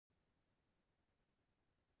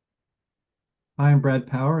Hi, I'm Brad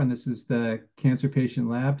Power, and this is the Cancer Patient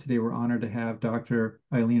Lab. Today, we're honored to have Dr.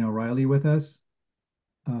 Eileen O'Reilly with us.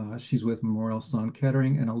 She's with Memorial Sloan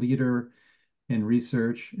Kettering and a leader in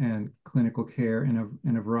research and clinical care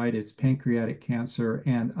in a variety. It's pancreatic cancer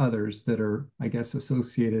and others that are, I guess,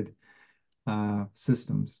 associated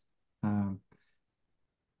systems. Um,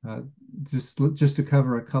 uh, just to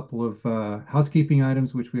cover a couple of housekeeping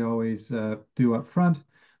items, which we always do up front.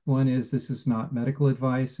 One is this is not medical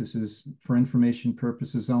advice. This is for information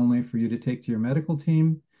purposes only for you to take to your medical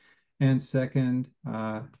team. And second,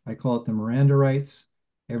 I call it the Miranda rights.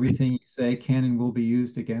 Everything you say can and will be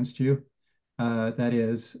used against you. That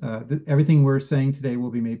is, everything we're saying today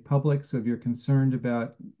will be made public. So if you're concerned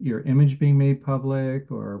about your image being made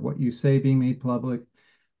public or what you say being made public,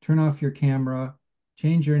 turn off your camera,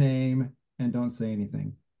 change your name, and don't say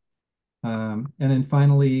anything. And then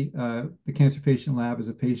finally, the Cancer Patient Lab is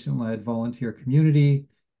a patient-led volunteer community,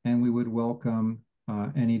 and we would welcome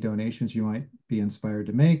any donations you might be inspired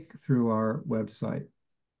to make through our website.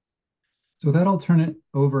 So with that, I'll turn it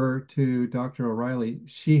over to Dr. O'Reilly.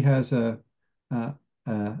 She has a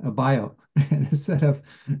bio and a set of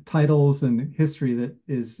titles and history that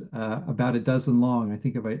is about a dozen long. I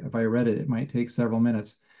think if I read it, it might take several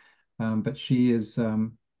minutes. But she is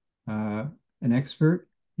an expert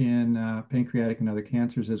in pancreatic and other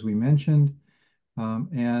cancers, as we mentioned.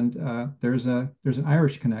 And there's an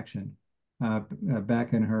Irish connection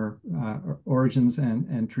back in her origins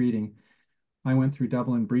and treating. I went through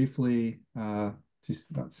Dublin briefly just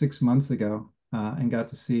about 6 months ago and got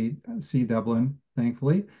to see Dublin,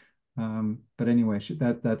 thankfully. But anyway,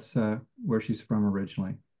 that's where she's from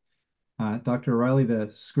originally. Dr. O'Reilly, the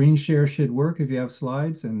screen share should work if you have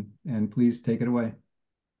slides, and please take it away.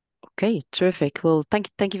 Okay, terrific. Well, thank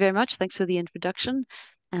you very much. Thanks for the introduction,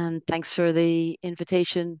 and thanks for the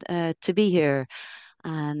invitation to be here.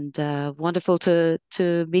 And wonderful to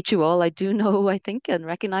meet you all. I do know, I think, and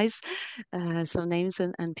recognize some names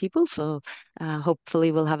and people. So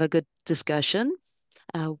hopefully we'll have a good discussion.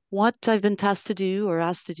 What I've been tasked to do or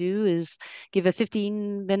asked to do is give a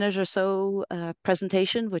 15-minute or so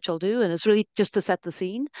presentation, which I'll do, and it's really just to set the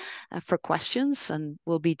scene for questions, and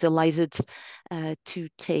we'll be delighted to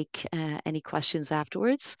take any questions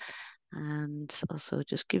afterwards. And also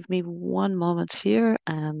just give me one moment here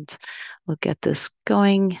and we'll get this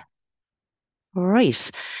going. All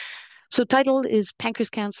right. So title is Pancreas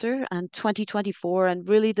Cancer and 2024. And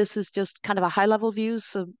really this is just kind of a high level view,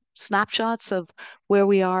 some snapshots of where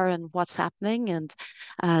we are and what's happening. And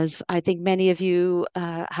as I think many of you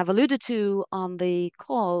have alluded to on the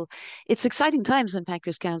call, it's exciting times in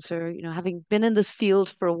pancreas cancer, having been in this field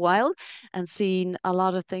for a while and seen a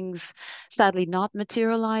lot of things sadly not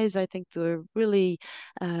materialize. I think the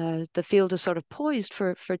field is sort of poised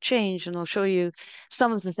for change. And I'll show you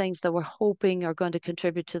some of the things that we're hoping are going to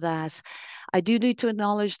contribute to that. I do need to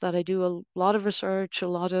acknowledge that I do a lot of research, a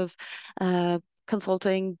lot of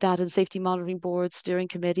consulting, data and safety monitoring boards, steering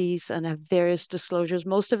committees, and have various disclosures.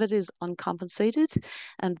 Most of it is uncompensated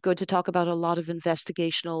and good to talk about a lot of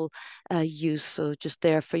investigational use. So just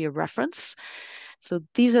there for your reference. So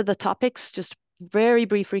these are the topics, just very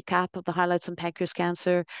brief recap of the highlights in pancreas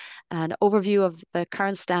cancer, an overview of the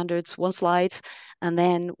current standards, one slide, and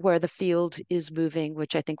then where the field is moving,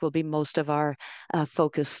 which I think will be most of our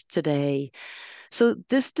focus today. So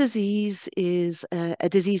this disease is a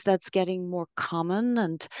disease that's getting more common,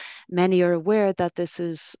 and many are aware that this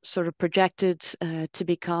is sort of projected to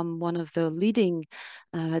become one of the leading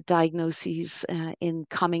diagnoses in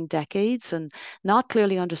coming decades, and not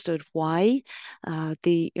clearly understood why.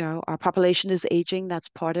 Our population is aging, that's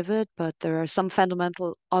part of it, but there are some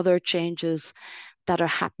fundamental other changes that are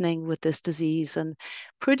happening with this disease. And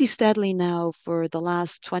pretty steadily now for the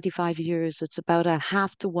last 25 years, it's about a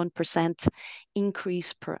 0.5 to 1%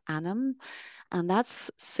 increase per annum. And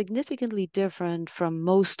that's significantly different from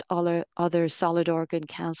most other solid organ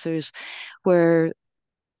cancers where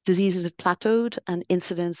diseases have plateaued and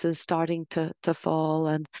incidence is starting to fall.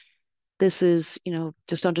 And this is,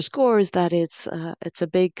 just underscores that it's a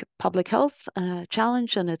big public health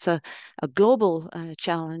challenge, and it's a global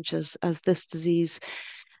challenge as this disease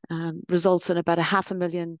results in about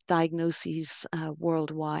 500,000 diagnoses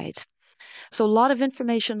worldwide. So a lot of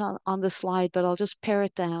information on the slide, but I'll just pare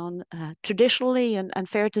it down. Traditionally, and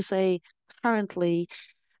fair to say, currently,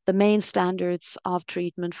 the main standards of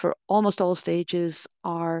treatment for almost all stages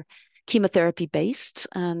are chemotherapy-based,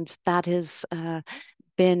 and that is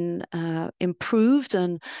been improved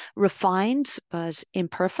and refined, but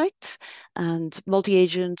imperfect. And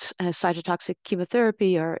multi-agent cytotoxic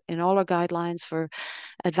chemotherapy are in all our guidelines for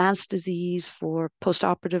advanced disease, for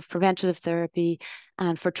post-operative preventative therapy,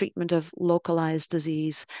 and for treatment of localized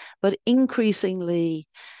disease. But increasingly,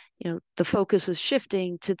 the focus is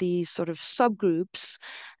shifting to these sort of subgroups.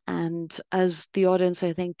 And as the audience,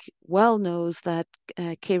 I think, well knows that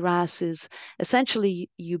KRAS is essentially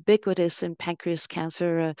ubiquitous in pancreas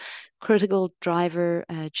cancer, a critical driver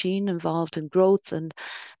gene involved in growth and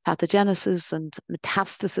pathogenesis and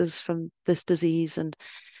metastasis from this disease. And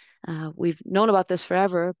we've known about this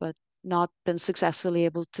forever, but not been successfully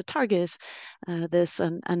able to target this,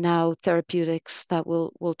 and now therapeutics that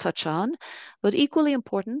we'll touch on. But equally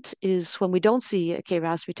important is when we don't see a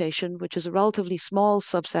KRAS mutation, which is a relatively small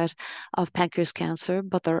subset of pancreas cancer,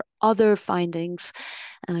 but there are other findings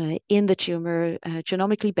in the tumor,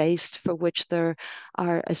 genomically based, for which there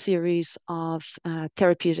are a series of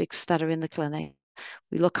therapeutics that are in the clinic.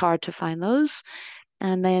 We look hard to find those.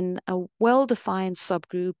 And then a well-defined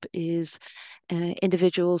subgroup is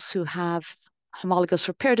individuals who have homologous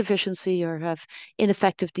repair deficiency or have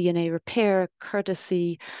ineffective DNA repair,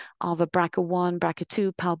 courtesy of a BRCA1,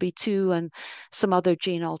 BRCA2, PALB2, and some other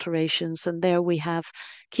gene alterations. And there we have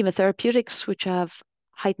chemotherapeutics, which have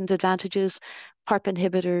heightened advantages, PARP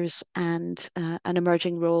inhibitors, and an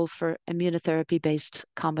emerging role for immunotherapy-based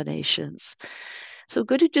combinations. So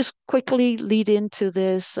good to just quickly lead into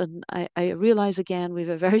this. And I realize, again, we have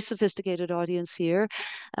a very sophisticated audience here,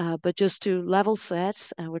 but just to level set,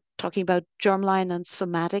 we're talking about germline and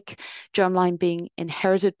somatic, germline being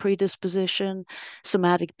inherited predisposition,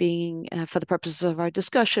 somatic being, for the purposes of our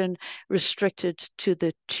discussion, restricted to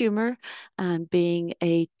the tumor and being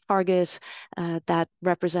a target that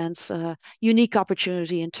represents a unique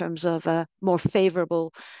opportunity in terms of a more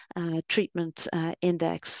favorable treatment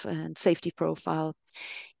index and safety profile.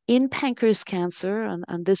 In pancreas cancer,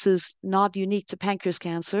 and this is not unique to pancreas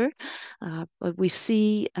cancer, but we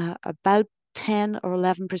see about 10 or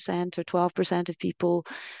 11% or 12% of people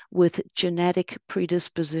with genetic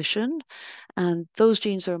predisposition. And those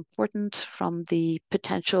genes are important from the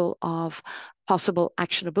potential of possible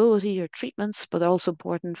actionability or treatments, but they're also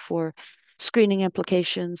important for screening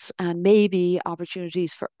implications and maybe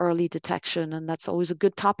opportunities for early detection. And that's always a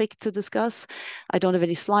good topic to discuss. I don't have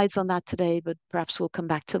any slides on that today, but perhaps we'll come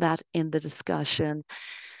back to that in the discussion.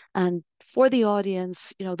 And for the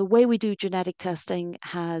audience, the way we do genetic testing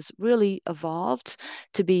has really evolved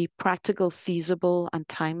to be practical, feasible, and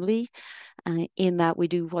timely. In that we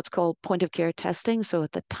do what's called point of care testing. So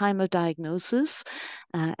at the time of diagnosis,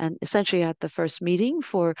 and essentially at the first meeting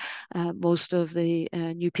for most of the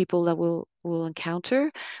new people that we'll encounter,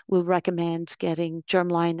 we'll recommend getting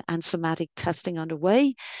germline and somatic testing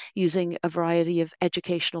underway using a variety of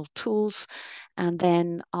educational tools. And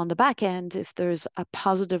then on the back end, if there's a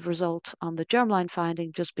positive result on the germline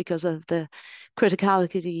finding, just because of the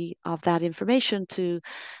criticality of that information to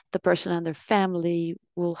the person and their family,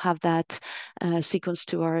 we'll have that sequenced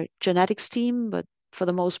to our genetics team. But for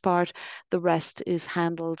the most part, the rest is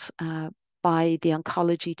handled by the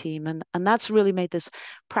oncology team. And that's really made this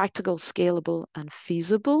practical, scalable, and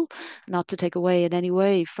feasible, not to take away in any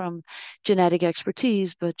way from genetic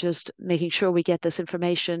expertise, but just making sure we get this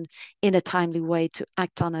information in a timely way to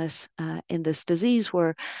act on it in this disease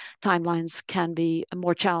where timelines can be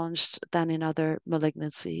more challenged than in other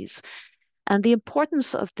malignancies. And the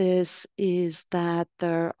importance of this is that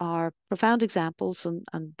there are profound examples,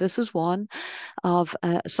 and this is one, of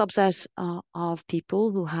a subset of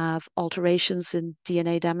people who have alterations in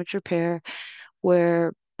DNA damage repair,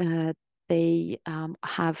 where they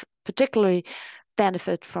have particularly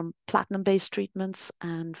benefit from platinum-based treatments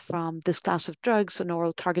and from this class of drugs, an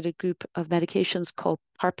oral targeted group of medications called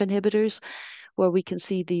PARP inhibitors, where we can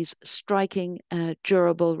see these striking,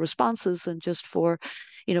 durable responses. And just for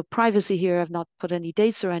privacy here, I've not put any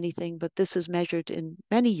dates or anything, but this is measured in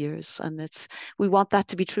many years, and we want that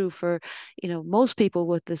to be true for most people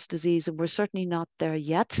with this disease, and we're certainly not there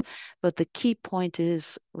yet. But the key point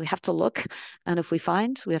is we have to look, and if we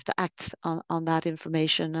find, we have to act on that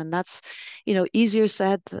information, and that's easier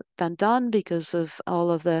said than done because of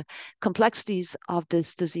all of the complexities of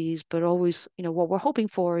this disease. But always, what we're hoping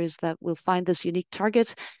for is that we'll find this unique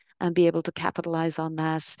target and be able to capitalize on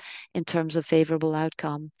that in terms of favorable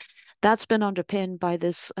outcome. that's been underpinned by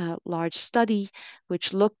this large study,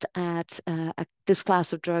 which looked at this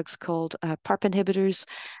class of drugs called PARP inhibitors,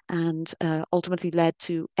 and ultimately led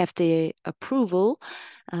to FDA approval.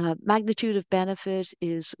 Magnitude of benefit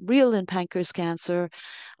is real in pancreas cancer,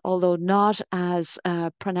 although not as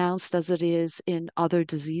pronounced as it is in other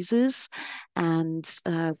diseases. And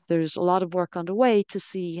there's a lot of work underway to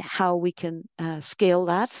see how we can scale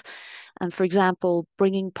that. And for example,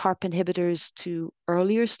 bringing PARP inhibitors to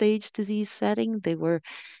earlier stage disease setting, they were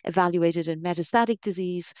evaluated in metastatic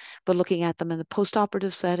disease, but looking at them in the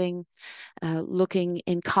post-operative setting, looking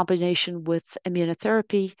in combination with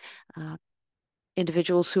immunotherapy. Uh,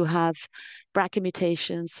 Individuals who have BRCA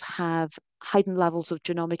mutations have heightened levels of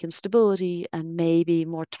genomic instability and maybe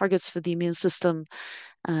more targets for the immune system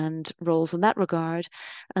and roles in that regard.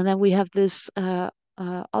 And then we have this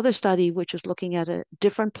other study, which is looking at a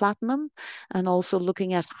different platinum and also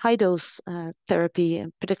looking at high dose therapy,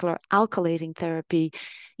 in particular alkylating therapy,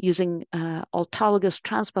 using autologous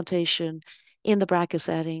transplantation in the BRCA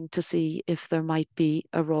setting to see if there might be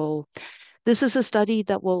a role. This is a study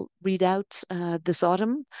that will read out this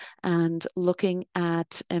autumn and looking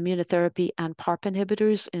at immunotherapy and PARP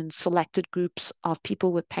inhibitors in selected groups of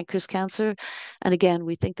people with pancreas cancer. And again,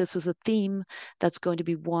 we think this is a theme that's going to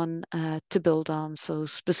be one to build on. So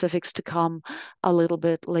specifics to come a little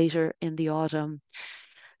bit later in the autumn.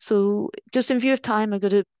 So just in view of time, I'm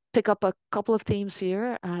going to pick up a couple of themes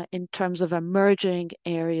here in terms of emerging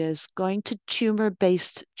areas, going to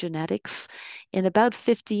tumor-based genetics. In about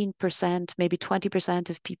 15%, maybe 20%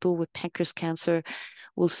 of people with pancreas cancer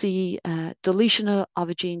will see deletion of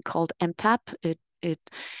a gene called MTAP. It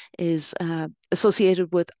is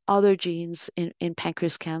associated with other genes in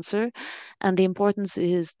pancreas cancer. And the importance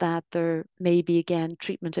is that there may be, again,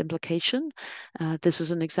 treatment implication. This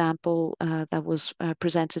is an example that was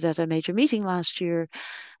presented at a major meeting last year.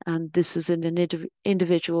 And this is in an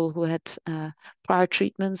individual who had prior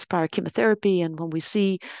treatments, prior chemotherapy. And when we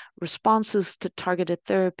see responses to targeted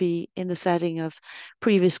therapy in the setting of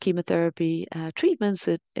previous chemotherapy treatments,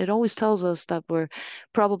 it always tells us that we're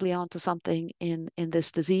probably onto something in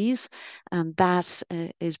this disease. And that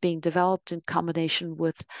is being developed in combination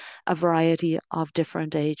with a variety of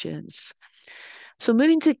different agents. So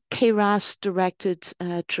moving to KRAS directed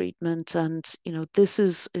treatment, and this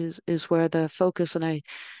is where the focus. And I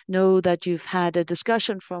know that you've had a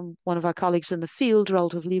discussion from one of our colleagues in the field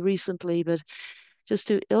relatively recently, but just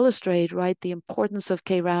to illustrate, right, the importance of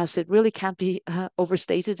KRAS, it really can't be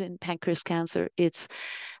overstated in pancreas cancer. It's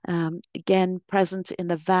again present in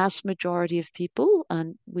the vast majority of people,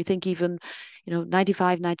 and we think even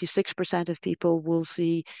 95, 96% of people will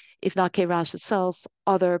see, if not KRAS itself,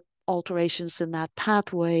 other alterations in that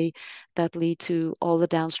pathway that lead to all the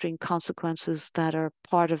downstream consequences that are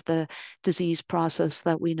part of the disease process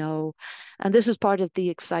that we know. And this is part of the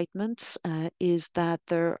excitement, is that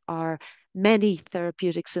there are many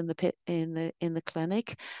therapeutics in the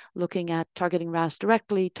clinic, looking at targeting RAS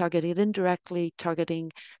directly, targeting it indirectly, targeting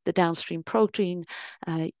the downstream protein,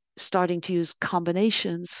 starting to use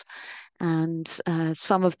combinations. And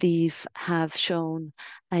some of these have shown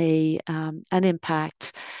an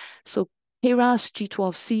impact. So KRAS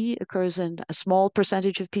G12C occurs in a small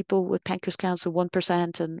percentage of people with pancreas cancer,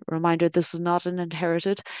 1%. And reminder, this is not an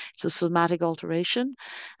inherited, it's a somatic alteration.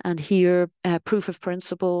 And here, proof of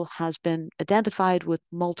principle has been identified with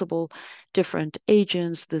multiple different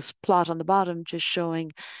agents. This plot on the bottom just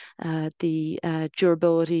showing the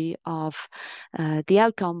durability of the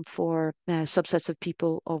outcome for subsets of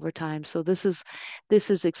people over time. So this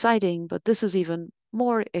is exciting, but this is even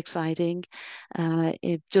more exciting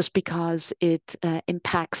just because it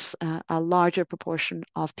impacts a larger proportion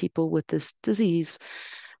of people with this disease.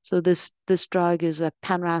 So this drug is a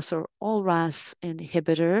pan-RAS or all-RAS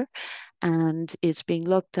inhibitor, and it's being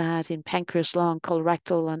looked at in pancreas, lung,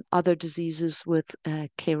 colorectal, and other diseases with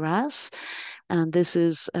KRAS. And this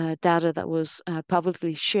is data that was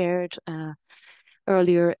publicly shared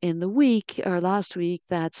earlier in the week or last week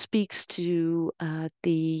that speaks to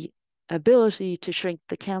the ability to shrink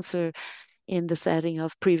the cancer in the setting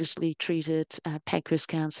of previously treated pancreas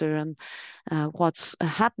cancer. And what's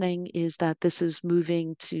happening is that this is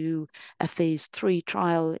moving to a phase 3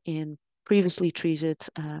 trial in previously treated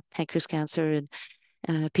pancreas cancer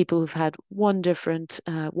in people who've had one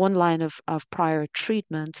line of prior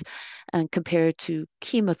treatment and compared to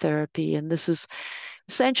chemotherapy. And this is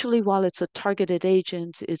Essentially, while it's a targeted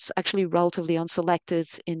agent, it's actually relatively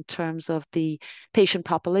unselected in terms of the patient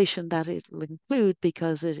population that it will include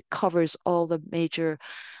because it covers all the major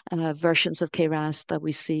versions of KRAS that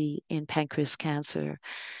we see in pancreas cancer.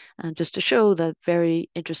 And just to show that very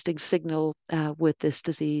interesting signal with this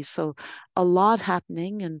disease. So a lot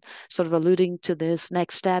happening and sort of alluding to this,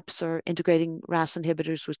 next steps are integrating RAS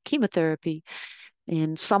inhibitors with chemotherapy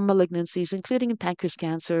in some malignancies, including in pancreas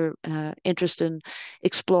cancer, interest in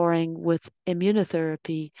exploring with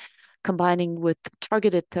immunotherapy, combining with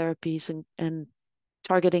targeted therapies and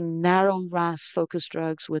targeting narrow RAS focused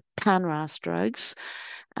drugs with pan-RAS drugs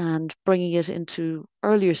and bringing it into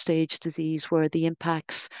earlier stage disease where the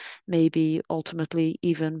impacts may be ultimately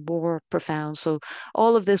even more profound. So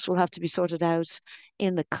all of this will have to be sorted out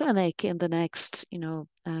in the clinic in the next,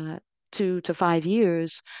 2 to 5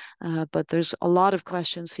 years. But there's a lot of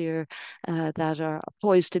questions here that are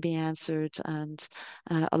poised to be answered and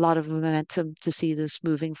a lot of momentum to see this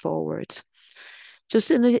moving forward.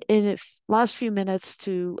 Just in the last few minutes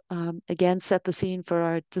to again set the scene for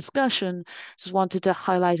our discussion, just wanted to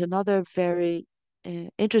highlight another very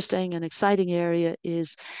interesting and exciting area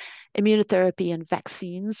is immunotherapy and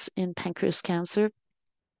vaccines in pancreas cancer.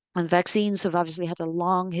 And vaccines have obviously had a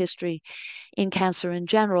long history in cancer in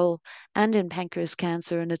general and in pancreas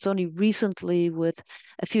cancer. And it's only recently, with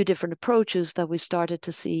a few different approaches, that we started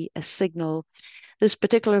to see a signal. This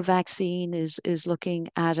particular vaccine is looking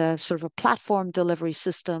at a sort of a platform delivery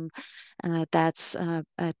system that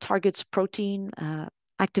targets protein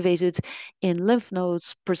activated in lymph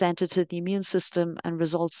nodes presented to the immune system and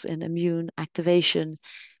results in immune activation.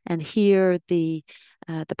 And here the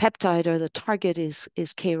peptide or the target is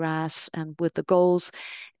KRAS, and with the goals,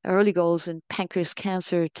 early goals in pancreas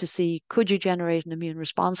cancer to see, could you generate an immune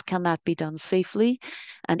response? Can that be done safely?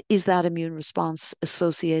 And is that immune response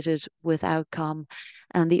associated with outcome?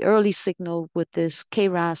 And the early signal with this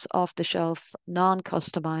KRAS off-the-shelf,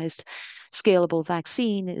 non-customized, scalable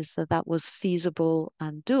vaccine is that that was feasible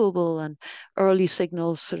and doable, and early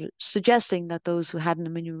signals suggesting that those who had an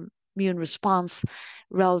immune response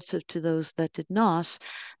relative to those that did not,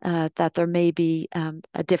 that there may be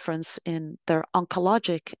a difference in their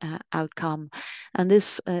oncologic outcome. And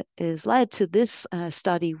this is led to this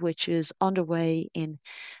study, which is underway in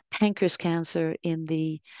pancreas cancer in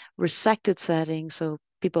the resected setting. So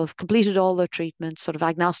people have completed all their treatment, sort of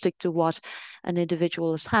agnostic to what an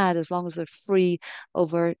individual has had, as long as they're free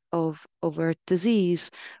of overt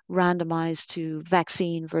disease, randomized to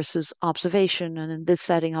vaccine versus observation. And in this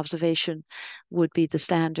setting, observation would be the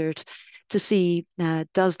standard to see,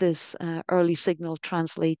 does this early signal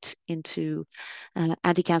translate into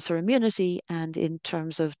anti-cancer immunity and in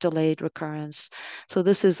terms of delayed recurrence. So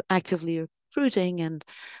this is actively recruiting, and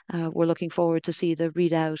we're looking forward to see the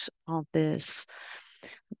readout on this.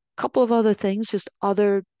 Couple of other things, just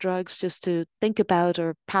other drugs just to think about,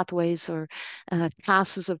 or pathways or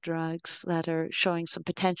classes of drugs that are showing some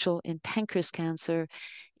potential in pancreas cancer,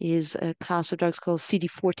 is a class of drugs called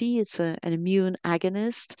CD40. It's an immune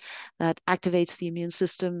agonist that activates the immune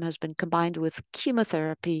system, has been combined with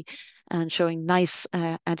chemotherapy and showing nice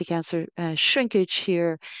anti-cancer shrinkage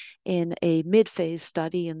here in a mid-phase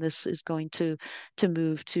study. And this is going to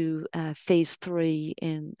move to phase 3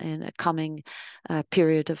 in a coming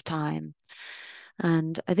period of time.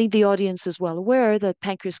 And I think the audience is well aware that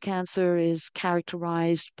pancreas cancer is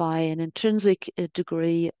characterized by an intrinsic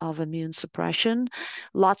degree of immune suppression.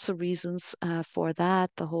 Lots of reasons for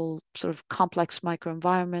that, the whole sort of complex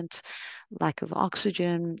microenvironment, lack of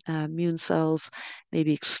oxygen, immune cells may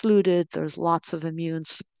be excluded. There's lots of immune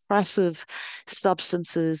suppressive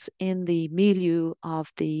substances in the milieu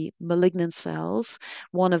of the malignant cells,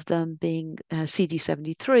 one of them being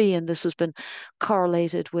CD73, and this has been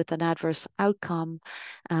correlated with an adverse outcome.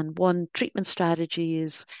 And one treatment strategy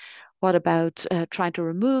is, what about trying to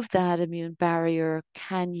remove that immune barrier?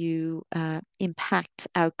 Can you impact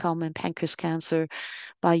outcome in pancreas cancer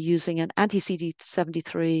by using an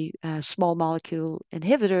anti-CD73 small molecule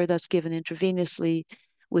inhibitor that's given intravenously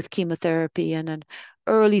with chemotherapy? And an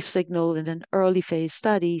early signal in an early phase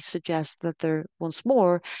study suggests that there, once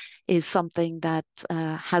more, is something that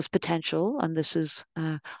has potential. And this is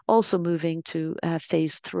also moving to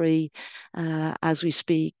phase 3 as we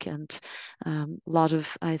speak. And a lot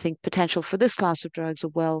of, I think, potential for this class of drugs, a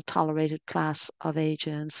well-tolerated class of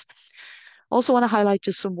agents. Also want to highlight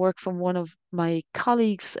just some work from one of my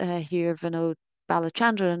colleagues here, Vinod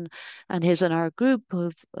Balachandran, and his and our group.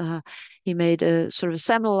 He made a sort of a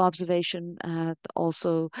seminal observation,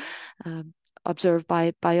 also observed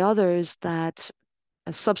by others, that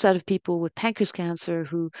a subset of people with pancreas cancer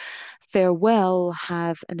who fare well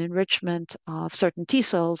have an enrichment of certain T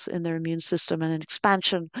cells in their immune system and an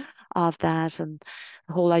expansion of that. And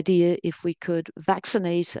the whole idea, if we could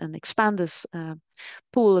vaccinate and expand this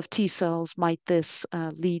pool of T cells, might this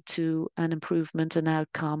lead to an improvement in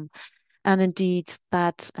outcome? And indeed,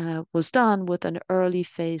 that was done with an early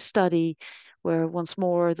phase study where, once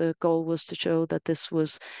more, the goal was to show that this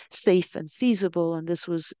was safe and feasible. And this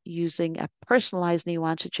was using a personalized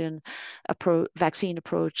neoantigen vaccine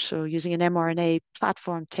approach. So, using an mRNA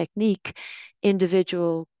platform technique,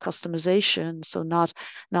 individual customization. So, not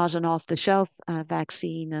an off the shelf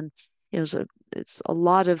vaccine. And so it's a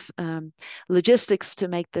lot of logistics to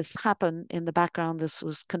make this happen in the background. This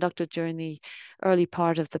was conducted during the early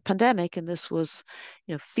part of the pandemic, and this was,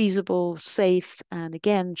 feasible, safe, and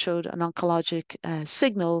again showed an oncologic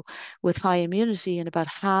signal with high immunity in about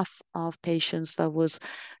half of patients that was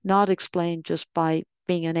not explained just by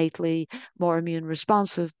being innately more immune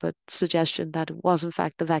responsive, but suggestion that it was in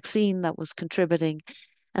fact the vaccine that was contributing.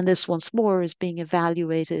 And this, once more, is being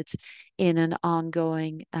evaluated in an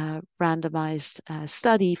ongoing randomized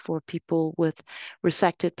study for people with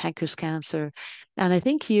resected pancreas cancer. And I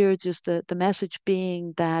think here, just the message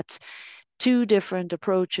being that two different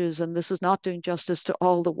approaches, and this is not doing justice to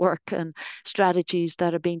all the work and strategies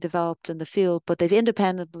that are being developed in the field, but they've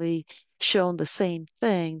independently shown the same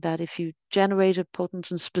thing, that if you generate a potent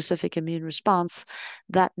and specific immune response,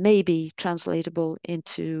 that may be translatable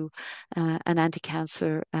into an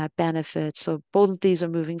anti-cancer benefit. So both of these are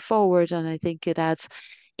moving forward, and I think it adds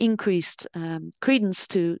increased credence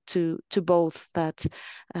to both, that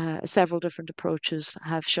several different approaches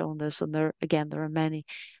have shown this, and there are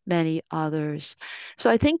many others. So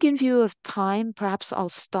I think, in view of time, perhaps I'll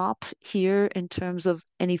stop here in terms of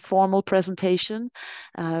any formal presentation.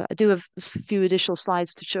 I do have a few additional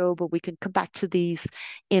slides to show, but we can come back to these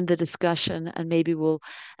in the discussion, and maybe we'll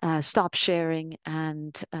stop sharing,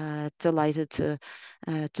 and delighted to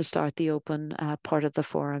start the open part of the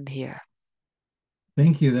forum here.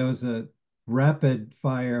 Thank you. That was a rapid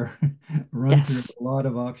fire run through Yes. a lot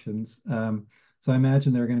of options. So I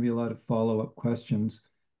imagine there are going to be a lot of follow-up questions.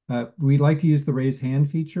 We like to use the raise hand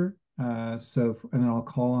feature. And I'll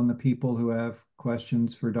call on the people who have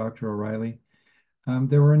questions for Dr. O'Reilly.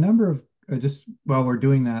 There were a number of, just while we're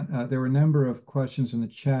doing that, there were a number of questions in the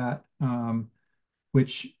chat,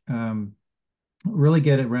 which really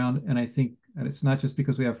get around, and I think, and it's not just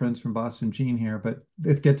because we have friends from Boston Gene here, but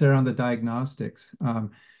it gets around the diagnostics,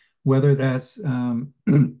 whether that's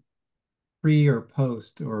pre or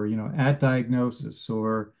post, or at diagnosis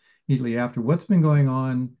or immediately after. What's been going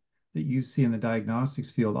on that you see in the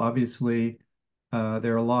diagnostics field? Obviously,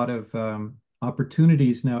 there are a lot of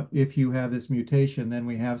opportunities now. If you have this mutation, then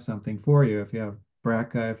we have something for you. If you have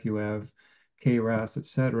BRCA, if you have KRAS, et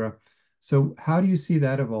cetera. So how do you see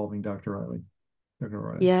that evolving, Dr. Riley? Dr.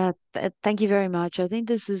 O'Reilly? Yeah, thank you very much. I think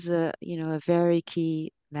this is a very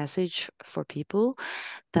key message for people,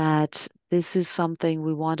 that this is something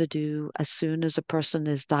we want to do as soon as a person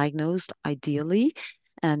is diagnosed, ideally.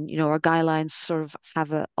 And, our guidelines sort of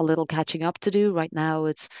have a little catching up to do. Right now,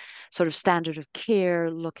 it's sort of standard of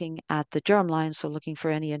care looking at the germline, so looking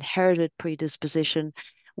for any inherited predisposition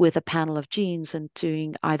with a panel of genes, and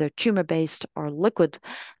doing either tumor-based or liquid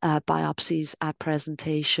biopsies at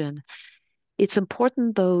presentation. It's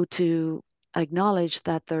important, though, to acknowledge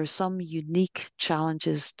that there are some unique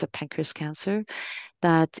challenges to pancreas cancer,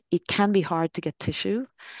 that it can be hard to get tissue,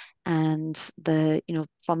 and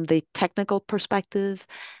from the technical perspective,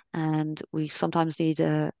 and we sometimes need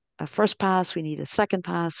a first pass, we need a second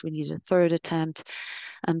pass, we need a third attempt.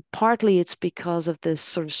 And partly it's because of this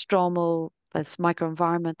sort of stromal, this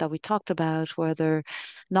microenvironment that we talked about, where they're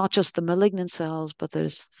not just the malignant cells, but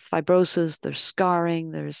there's fibrosis, there's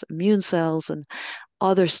scarring, there's immune cells, and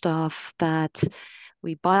other stuff that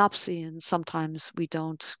we biopsy, and sometimes we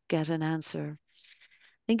don't get an answer.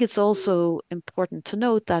 I think it's also important to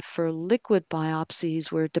note that for liquid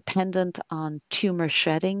biopsies, we're dependent on tumor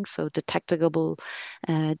shedding, so detectable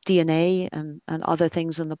DNA and other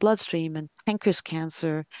things in the bloodstream. And pancreas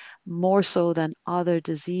cancer, more so than other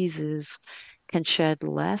diseases, can shed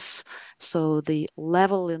less. So the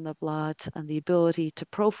level in the blood and the ability to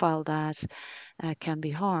profile that can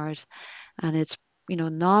be hard. And it's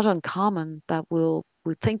not uncommon that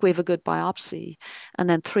we think we have a good biopsy, and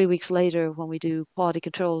then 3 weeks later, when we do quality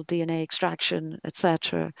control, DNA extraction,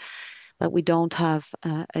 etc., that we don't have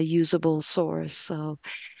a usable source. So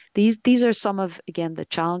these are some of, again, the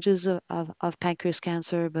challenges of pancreas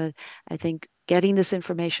cancer. But I think getting this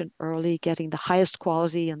information early, getting the highest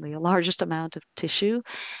quality and the largest amount of tissue,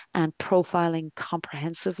 and profiling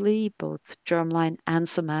comprehensively, both germline and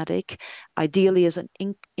somatic, ideally as an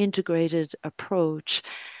integrated approach,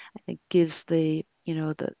 I think gives the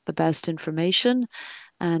best information.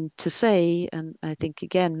 And to say, and I think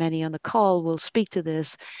again, many on the call will speak to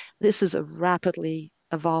this, this is a rapidly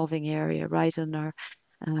evolving area, right? And our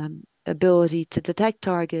ability to detect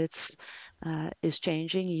targets is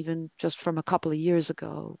changing even just from a couple of years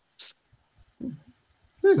ago.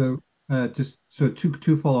 So just so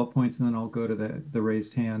two follow-up points, and then I'll go to the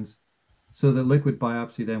raised hands. So the liquid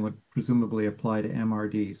biopsy then would presumably apply to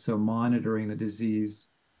MRD. So monitoring the disease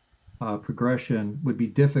progression would be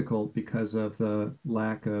difficult because of the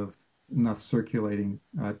lack of enough circulating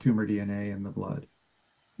tumor DNA in the blood.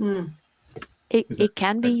 Hmm. Is that It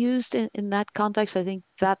can be correct? used in that context. I think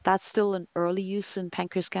that that's still an early use in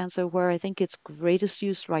pancreas cancer, where I think its greatest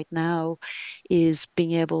use right now is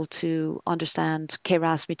being able to understand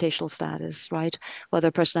KRAS mutational status, right? Whether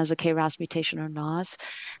a person has a KRAS mutation or not.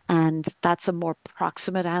 And that's a more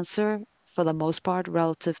proximate answer for the most part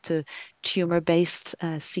relative to tumor-based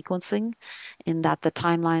sequencing, in that the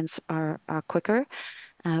timelines are quicker.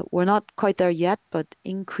 We're not quite there yet, but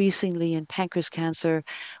increasingly in pancreas cancer,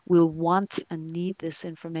 we'll want and need this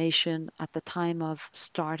information at the time of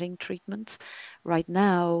starting treatment. Right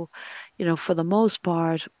now, for the most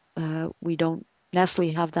part, we don't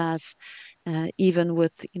necessarily have that, even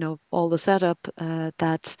with, all the setup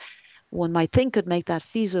that one might think could make that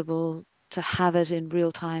feasible to have it in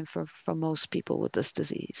real time for most people with this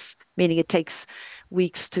disease, meaning it takes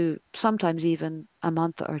weeks to sometimes even a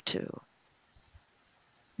month or two.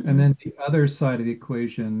 And then the other side of the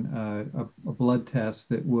equation, a blood test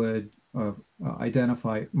that would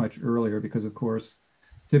identify much earlier, because of course,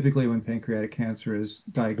 typically when pancreatic cancer is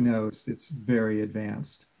diagnosed, it's very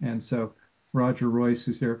advanced. And so Roger Royce,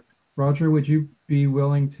 who's here, Roger, would you be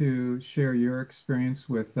willing to share your experience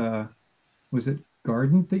with, was it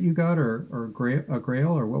Guardant that you got, or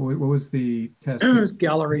Grail, or what was the test that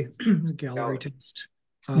Gallery, gallery Gallery? test.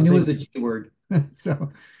 I knew it They was a G word.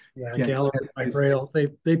 So Yeah, yeah, go Gallery ahead, by please. Grail.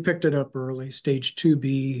 They picked it up early, stage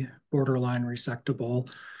 2B, borderline resectable.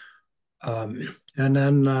 And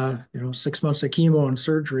then 6 months of chemo and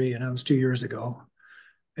surgery, and that was 2 years ago.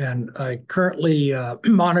 And I currently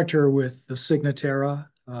monitor with the Signatera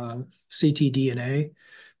ctDNA,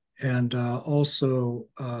 and also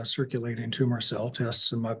circulating tumor cell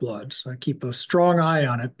tests in my blood. So I keep a strong eye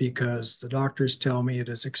on it because the doctors tell me it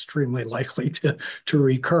is extremely likely to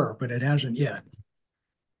recur, but it hasn't yet.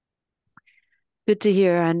 Good to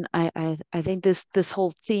hear. And I think this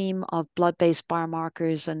whole theme of blood-based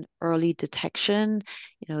biomarkers and early detection,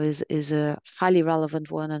 is a highly relevant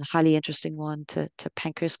one and highly interesting one to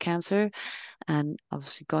pancreas cancer. And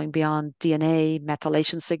obviously going beyond DNA,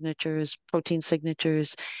 methylation signatures, protein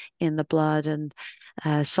signatures in the blood. And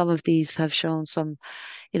some of these have shown some,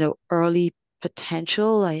 early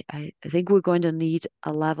potential. I think we're going to need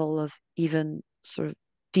a level of even sort of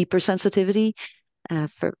deeper sensitivity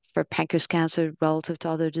for pancreas cancer relative to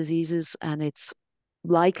other diseases, and it's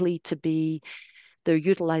likely to be their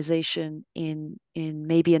utilization in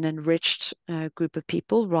maybe an enriched group of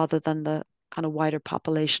people rather than the kind of wider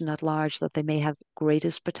population at large that they may have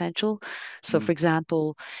greatest potential. So, Mm. for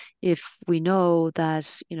example, if we know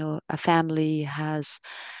that a family has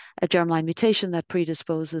a germline mutation that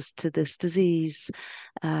predisposes to this disease,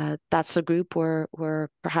 that's a group where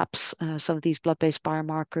perhaps some of these blood-based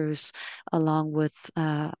biomarkers, along with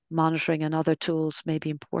monitoring and other tools, may be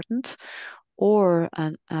important. Or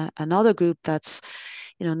another group that's,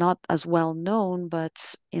 not as well known,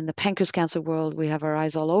 but in the pancreas cancer world, we have our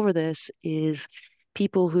eyes all over this, is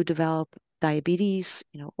people who develop diabetes,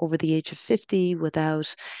 over the age of 50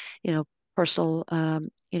 without, personal,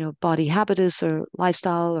 body habitus or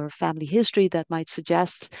lifestyle or family history that might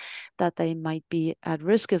suggest that they might be at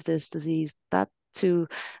risk of this disease. That to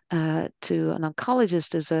an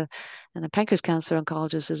oncologist and a pancreas cancer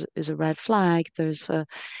oncologist is a red flag. There's a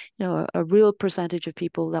real percentage of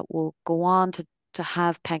people that will go on to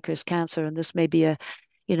have pancreas cancer, and this may be a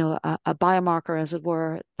biomarker, as it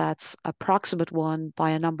were, that's approximate one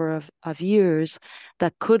by a number of years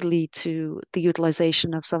that could lead to the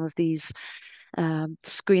utilization of some of these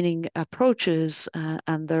screening approaches.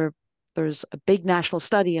 And there's a big national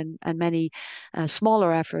study and many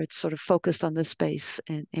smaller efforts sort of focused on this space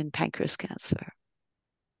in pancreas cancer.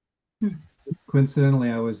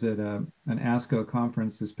 Coincidentally, I was at an ASCO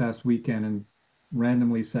conference this past weekend and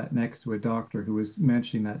randomly sat next to a doctor who was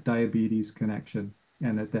mentioning that diabetes connection,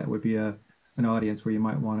 and that would be an audience where you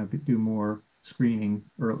might want to do more screening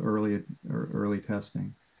early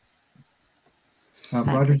testing.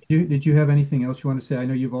 Roger, Exactly. did you have anything else you want to say? I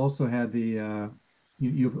know you've also had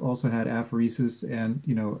you've also had apheresis and,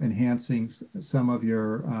 enhancing some of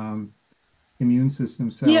your immune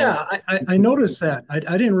system cells. Yeah, I noticed that. I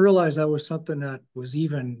didn't realize that was something that was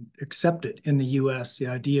even accepted in the US, the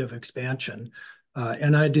idea of expansion.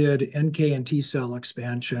 And I did NK and T cell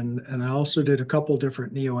expansion, and I also did a couple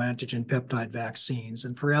different neoantigen peptide vaccines.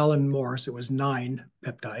 And for Alan Morse, it was 9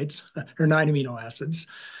 peptides or 9 amino acids.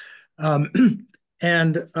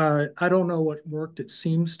 And I don't know what worked. It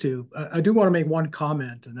seems to. I do want to make one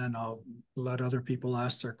comment, and then I'll let other people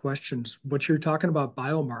ask their questions. What you're talking about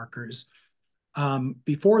biomarkers.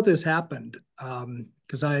 Before this happened,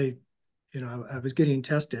 because I was getting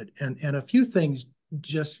tested, and a few things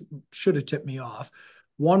just should have tipped me off.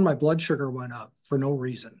 One, my blood sugar went up for no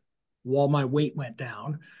reason, while my weight went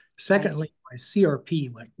down. Right. Secondly, my CRP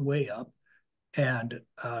went way up, and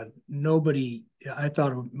nobody. I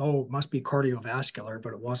thought, oh, it must be cardiovascular,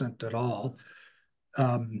 but it wasn't at all.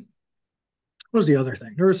 What was the other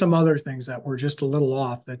thing? There were some other things that were just a little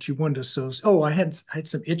off that you wouldn't associate. Oh, I had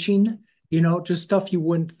some itching, just stuff you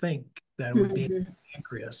wouldn't think that would be in Mhm. the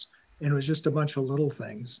pancreas. And it was just a bunch of little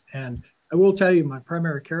things. And I will tell you, my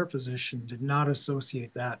primary care physician did not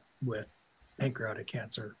associate that with pancreatic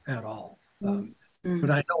cancer at all. But Mhm.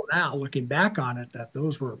 I know now, looking back on it, that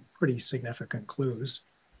those were pretty significant clues.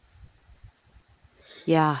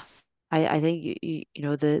 Yeah, I think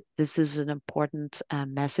this is an important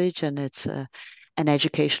message, and it's an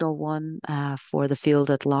educational one for the field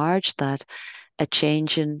at large, that a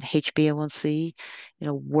change in HbA1c,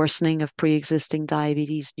 worsening of pre-existing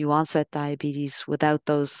diabetes, new onset diabetes without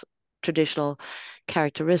those traditional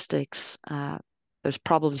characteristics, there's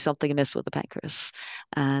probably something amiss with the pancreas.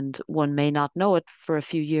 And one may not know it for a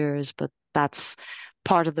few years, but that's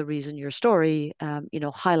part of the reason your story,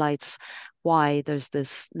 highlights why there's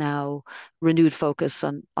this now renewed focus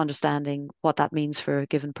on understanding what that means for a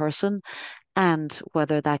given person and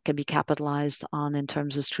whether that can be capitalized on in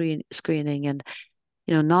terms of screening. And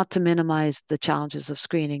not to minimize the challenges of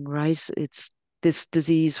screening, right? It's this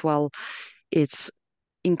disease, while it's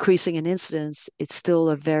increasing in incidence, it's still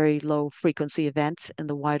a very low frequency event in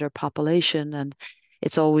the wider population. And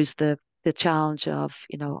it's always the challenge of,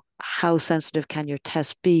 how sensitive can your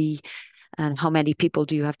test be, and how many people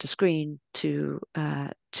do you have to screen to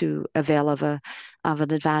avail of an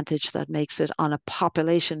advantage that makes it on a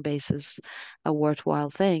population basis a worthwhile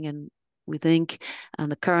thing. And we think, and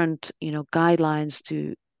the current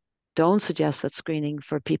guidelines don't suggest that screening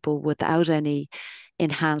for people without any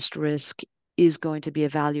enhanced risk is going to be a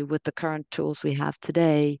value with the current tools we have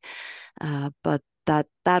today. But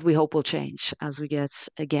that we hope will change as we get,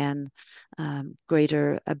 again,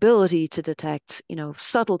 greater ability to detect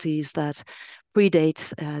subtleties that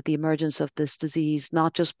predate the emergence of this disease,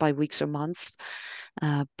 not just by weeks or months,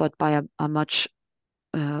 but by a much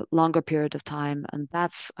longer period of time. And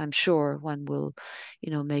that's, I'm sure, when we'll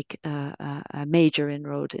make a major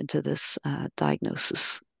inroad into this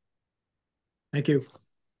diagnosis. Thank you.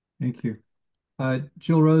 Thank you.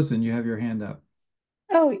 Jill Rosen, you have your hand up.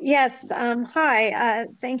 Oh, yes. Hi.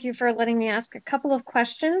 Thank you for letting me ask a couple of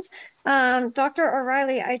questions. Dr.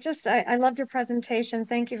 O'Reilly, I loved your presentation.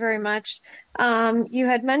 Thank you very much. You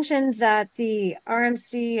had mentioned that the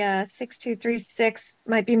RMC 6236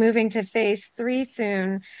 might be moving to phase 3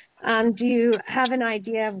 soon. Do you have an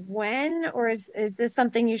idea of when, or is this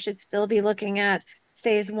something you should still be looking at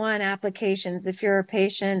phase 1 applications if you're a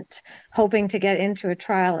patient hoping to get into a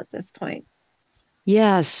trial at this point?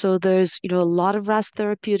 Yeah, so there's, a lot of RAS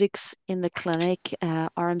therapeutics in the clinic.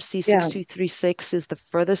 RMC Yeah. 6236 is the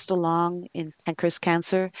furthest along in pancreas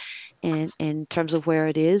cancer in terms of where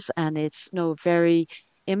it is, and it's very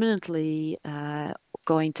imminently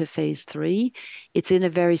going to phase 3. It's in a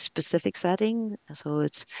very specific setting, so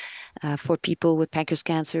it's for people with pancreas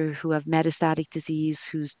cancer who have metastatic disease,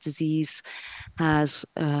 whose disease has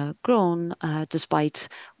grown despite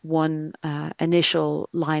one initial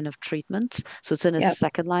line of treatment. So it's in a Yep.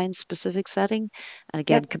 second line specific setting. And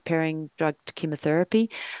again, Yep. comparing drug to chemotherapy.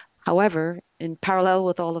 However, in parallel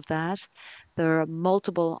with all of that, there are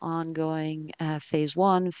multiple ongoing phase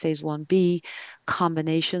 1, phase 1B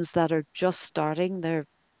combinations that are just starting. They're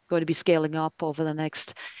going to be scaling up over the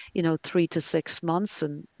next, 3 to 6 months,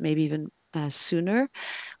 and maybe even sooner,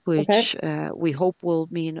 Okay. which we hope will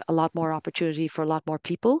mean a lot more opportunity for a lot more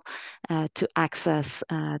people to access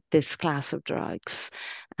this class of drugs.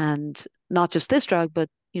 And not just this drug, but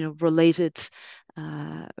related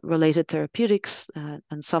therapeutics,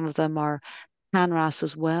 and some of them are KRAS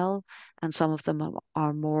as well, and some of them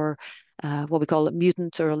are more what we call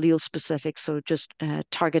mutant or allele specific, so just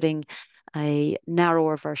targeting a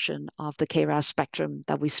narrower version of the KRAS spectrum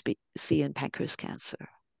that we see in pancreas cancer.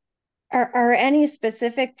 Are any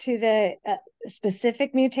specific to the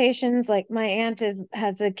specific mutations? Like my aunt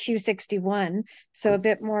has the Q61, so a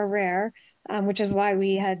bit more rare, which is why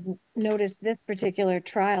we had noticed this particular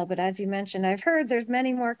trial. But as you mentioned, I've heard there's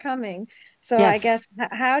many more coming. So I Yes. guess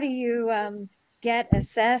how do you get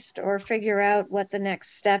assessed or figure out what the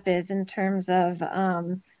next step is in terms of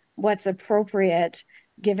what's appropriate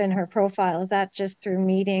given her profile? Is that just through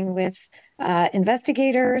meeting with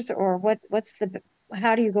investigators, or what's the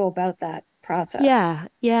how do you go about that process? Yeah.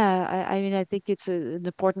 I mean, I think it's an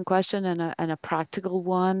important question and a practical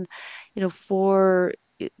one, for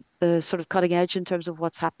the sort of cutting edge in terms of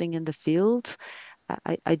what's happening in the field.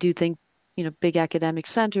 I do think, big academic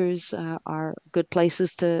centers are good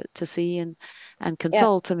places to see and Yeah,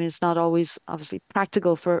 consult. I mean, it's not always obviously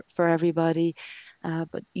practical for everybody,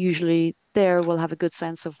 but usually there we'll have a good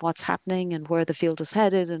sense of what's happening and where the field is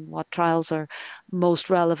headed and what trials are most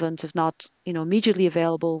relevant, if not, immediately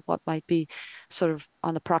available, what might be sort of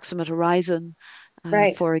on the proximate horizon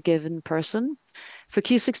right. for a given person. For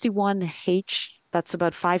Q61H, that's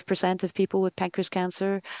about 5% of people with pancreas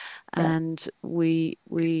cancer. Yeah, And we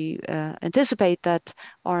anticipate that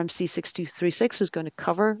RMC 6236 is going to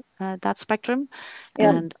cover that spectrum yeah,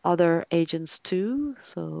 and other agents too.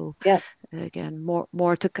 So yeah. again,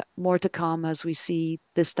 more to come as we see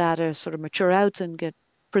this data sort of mature out and get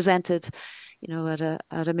presented,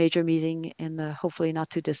 at a major meeting in the hopefully not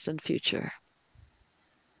too distant future.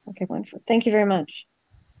 Okay, wonderful. Thank you very much.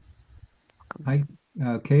 Hi,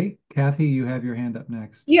 Kate. Kathy, you have your hand up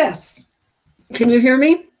next. Yes. Can you hear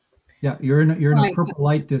me? Yeah, you're in a Right. purple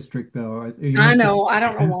light district though. You I must be know. I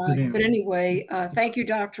don't know good why. But name. anyway, thank you,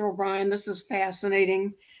 Dr. O'Brien. This is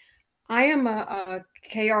fascinating. I am a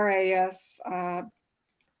KRAS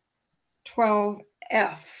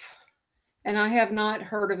 12F, and I have not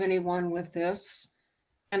heard of anyone with this.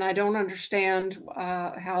 And I don't understand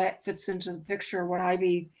how that fits into the picture. Would I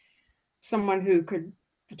be someone who could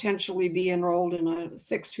potentially be enrolled in a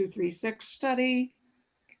 6236 study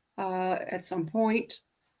at some point?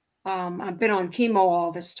 I've been on chemo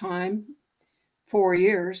all this time, 4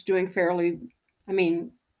 years, doing fairly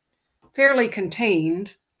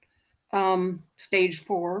contained, stage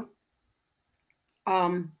 4.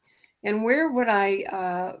 And where would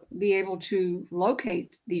I be able to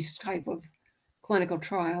locate these type of clinical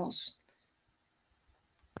trials?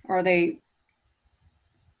 Are they?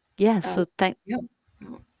 Yeah, so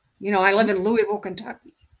Yeah. I live in Louisville,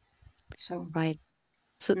 Kentucky. So. right.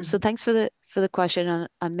 So Mhm. so thanks for the question,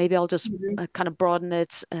 and maybe I'll just Mhm. kind of broaden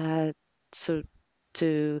it so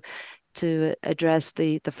to address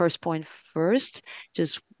the first point first,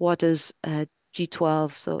 just what is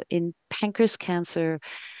G12. So in pancreas cancer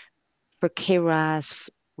for KRAS,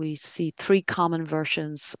 we see three common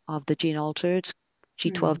versions of the gene altered: Mhm.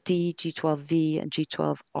 G12D, G12V, and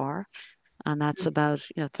G12R, and that's about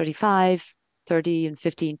 35, 30, and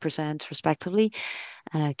 15% respectively.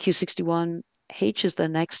 Q61H is the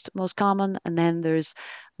next most common, and then there's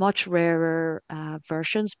much rarer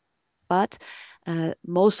versions, but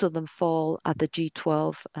most of them fall at the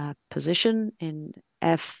G12 position in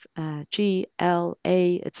F, G, L,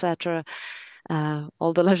 A, etc.,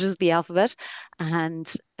 all the letters of the alphabet.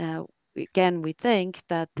 And again, we think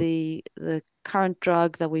that the current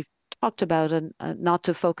drug that we've talked about, and not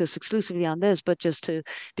to focus exclusively on this, but just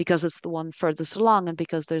because it's the one furthest along and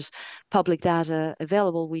because there's public data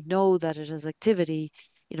available, we know that it has activity,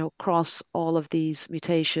 across all of these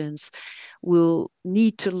mutations. We'll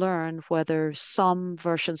need to learn whether some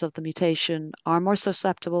versions of the mutation are more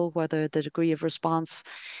susceptible, whether the degree of response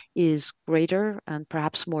is greater and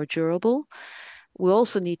perhaps more durable. We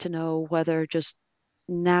also need to know whether just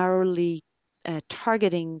narrowly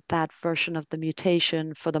targeting that version of the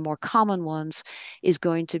mutation for the more common ones is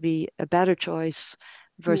going to be a better choice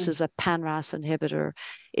Mhm. versus a pan-RAS inhibitor.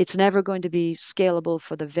 It's never going to be scalable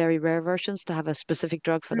for the very rare versions to have a specific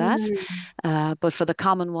drug for that, Mhm. but for the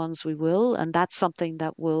common ones we will, and that's something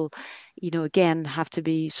that will, again, have to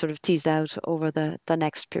be sort of teased out over the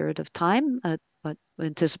next period of time. But we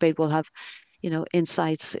anticipate we'll have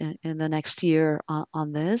insights in the next year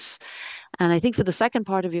on this. And I think for the second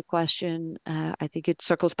part of your question, I think it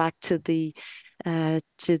circles back to the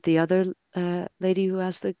other lady who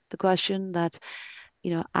asked the question that,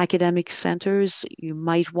 academic centers, you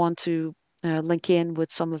might want to link in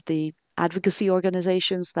with some of the advocacy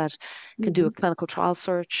organizations that can do a Mhm. clinical trial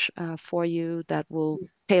search for you that will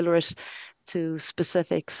tailor it to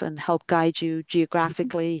specifics and help guide you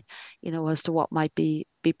geographically, as to what might be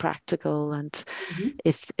practical. And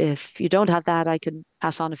if you don't have that, I can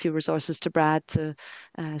pass on a few resources to Brad to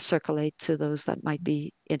circulate to those that might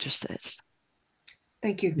be interested.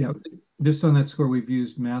 Thank you. Yeah, just on that score, we've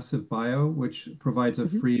used Massive Bio, which provides a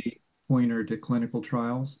free pointer to clinical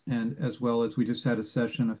trials, and as well as we just had a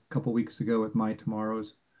session a couple weeks ago with My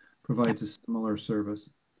Tomorrows, provides a similar service.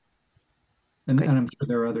 And I'm sure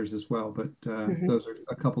there are others as well, but those are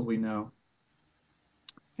a couple we know.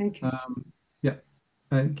 Thank you. Yeah.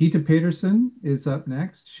 Gita Peterson is up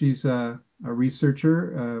next. She's a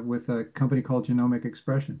researcher with a company called Genomic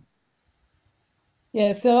Expression.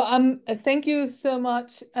 Yeah, so thank you so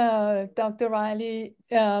much, Dr. Riley.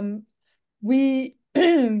 We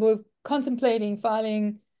were contemplating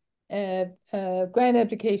filing a grant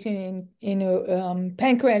application in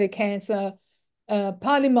pancreatic cancer,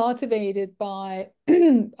 partly motivated by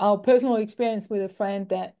our personal experience with a friend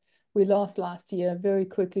that we lost last year, very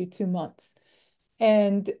quickly, 2 months.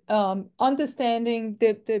 And understanding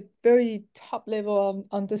the very top level of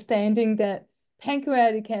understanding that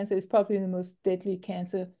pancreatic cancer is probably the most deadly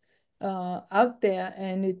cancer out there,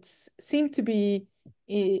 and it's seemed to be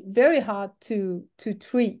very hard to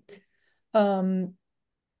treat.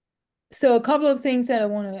 So a couple of things that I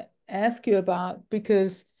want to ask you about,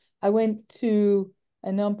 because I went to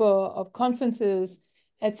a number of conferences.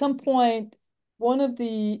 At some point, one of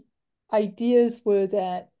the ideas were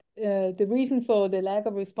that the reason for the lack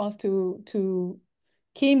of response to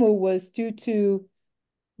chemo was due to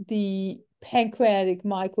the pancreatic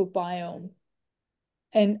microbiome.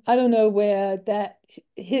 And I don't know where that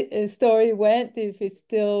story went, if it's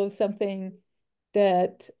still something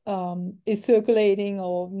that is circulating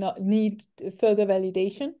or not need further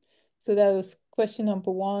validation. So that was question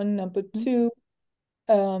number one. Number two,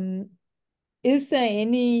 is there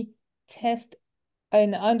any test,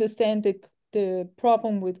 and I understand the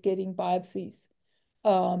problem with getting biopsies,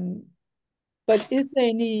 but is there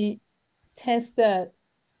any test that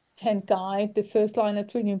can guide the first line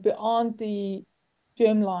of treatment beyond the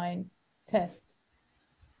germline test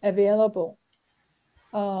available?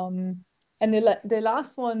 And the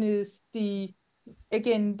last one is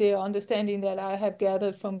again, the understanding that I have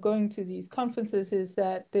gathered from going to these conferences is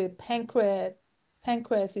that the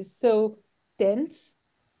pancreas is so dense.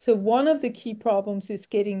 So one of the key problems is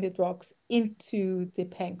getting the drugs into the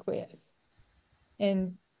pancreas.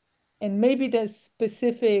 And maybe there's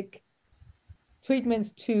specific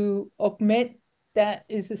treatments to augment that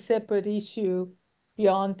is a separate issue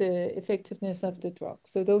beyond the effectiveness of the drug.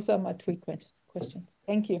 So those are my three questions.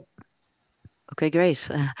 Thank you. Okay, great.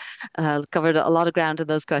 Covered a lot of ground in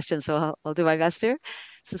those questions, so I'll do my best here.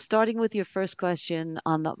 So starting with your first question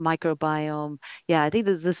on the microbiome, yeah, I think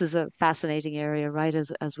this is a fascinating area, right?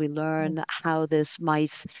 As we learn how this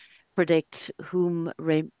might predict whom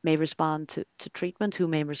may respond to treatment, who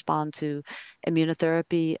may respond to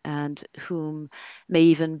immunotherapy, and whom may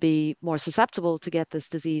even be more susceptible to get this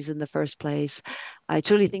disease in the first place. I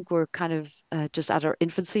truly think we're kind of just at our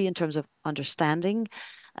infancy in terms of understanding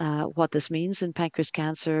what this means in pancreas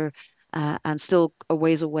cancer, and still a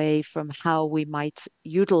ways away from how we might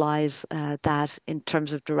utilize that in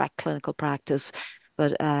terms of direct clinical practice.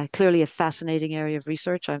 But clearly a fascinating area of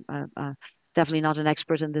research. I'm definitely not an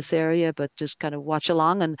expert in this area, but just kind of watch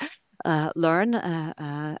along and learn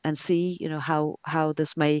and see, how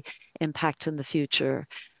this may impact in the future.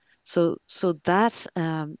 So that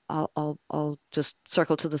I'll just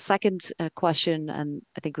circle to the second question, and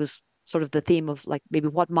I think it was sort of the theme of like maybe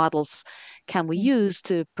what models can we use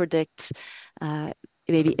to predict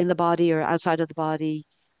maybe in the body or outside of the body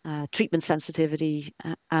treatment sensitivity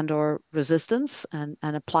and or resistance, and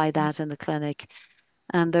apply that in the clinic.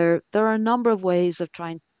 And there are a number of ways of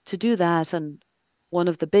trying to do that. And one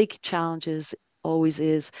of the big challenges always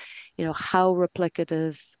is, how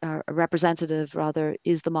representative rather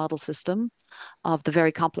is the model system of the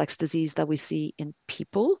very complex disease that we see in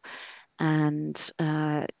people. And,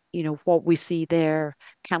 what we see there,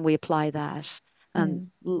 can we apply that?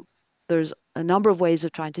 And there's a number of ways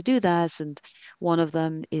of trying to do that. And one of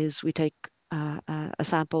them is we take a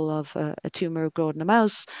sample of a tumor grown in a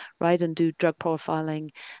mouse, right, and do drug profiling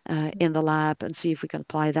in the lab and see if we can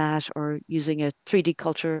apply that, or using a 3D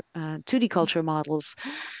culture, 2D culture models,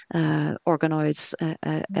 organoids,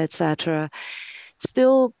 etc.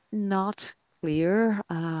 Still not clear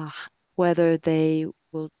whether they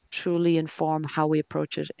will truly inform how we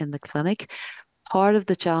approach it in the clinic. Part of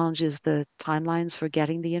the challenge is the timelines for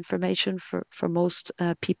getting the information for most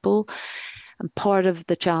people. And part of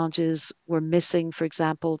the challenges we're missing, for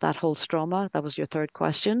example, that whole stroma, that was your third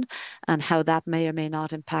question, and how that may or may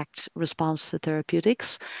not impact response to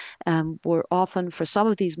therapeutics. We're often, for some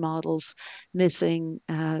of these models, missing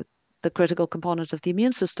the critical component of the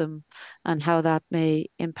immune system and how that may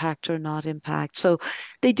impact or not impact. So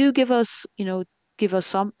they do give us, give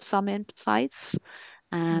us some insights.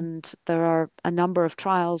 And there are a number of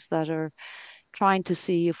trials that are trying to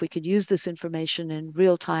see if we could use this information in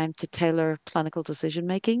real time to tailor clinical decision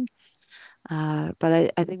making.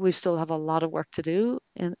 But I think we still have a lot of work to do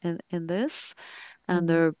in this. And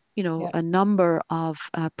there are, Yeah. a number of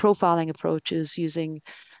profiling approaches using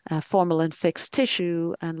formalin fixed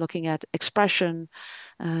tissue and looking at expression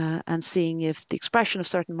and seeing if the expression of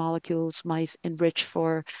certain molecules might enrich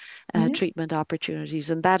for treatment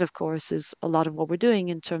opportunities. And that, of course, is a lot of what we're doing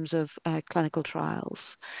in terms of clinical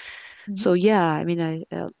trials. So yeah, I mean,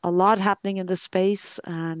 a lot happening in this space,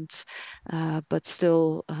 and but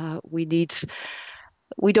still,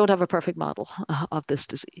 we don't have a perfect model of this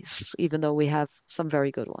disease, even though we have some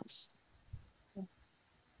very good ones.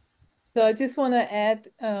 So I just want to add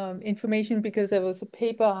information because there was a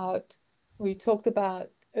paper out. We talked about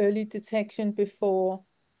early detection before.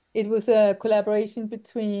 It was a collaboration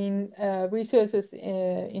between researchers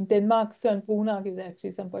in Denmark. Søren Brunak is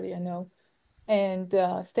actually somebody I know, and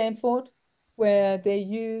Stanford, where they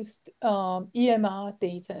used EMR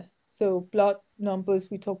data. So blood numbers,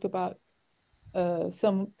 we talked about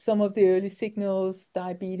some of the early signals,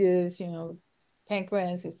 diabetes,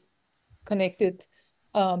 pancreas is connected.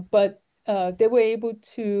 But they were able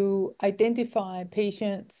to identify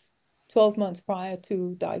patients 12 months prior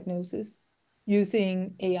to diagnosis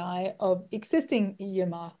using AI of existing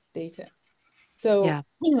EMR data. So Yeah.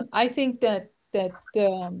 I think that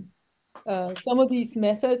some of these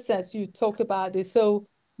methods that you talked about is so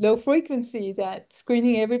low frequency that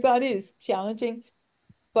screening everybody is challenging.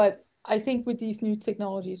 But I think with these new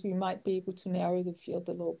technologies, we might be able to narrow the field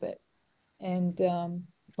a little bit and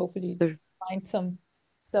hopefully find some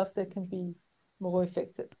stuff that can be more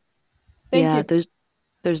effective. Thank you.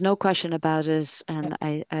 There's no question about it. And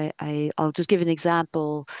I'll just give an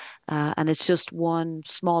example, and it's just one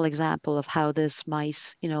small example of how this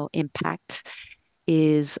might, impact.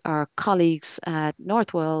 Is our colleagues at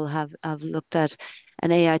Northwell have looked at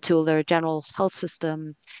an AI tool, their general health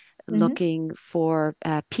system, looking for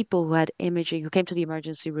people who had imaging, who came to the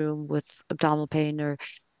emergency room with abdominal pain or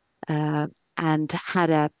and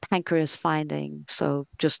had a pancreas finding. So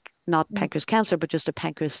just not pancreas cancer, but just a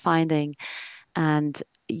pancreas finding, and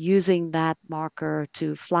using that marker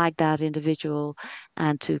to flag that individual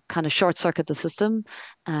and to kind of short circuit the system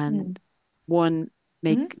and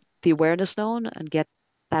make the awareness known and get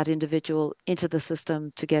that individual into the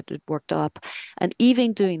system to get it worked up. And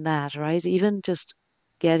even doing that, right? Even just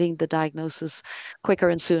getting the diagnosis quicker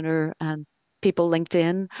and sooner and people linked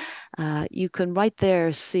in, you can right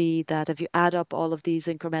there see that if you add up all of these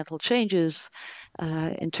incremental changes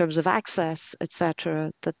in terms of access,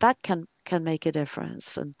 etc., that can make a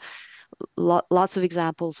difference. And lots of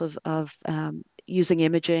examples of using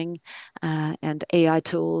imaging and AI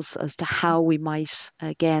tools as to how we might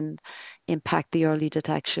again impact the early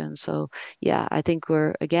detection. So yeah, I think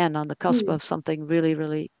we're again on the cusp of something really,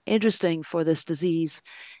 really interesting for this disease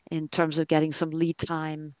in terms of getting some lead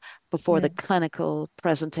time before the clinical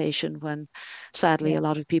presentation when sadly a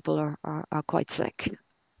lot of people are quite sick.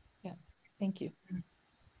 Yeah, thank you.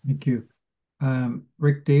 Thank you.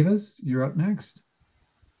 Rick Davis, you're up next.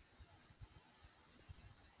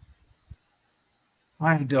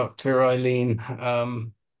 Hi, Dr. Eileen.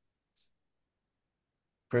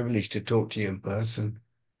 Privileged to talk to you in person.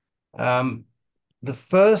 The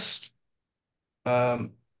first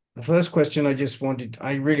question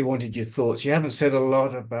I really wanted your thoughts. You haven't said a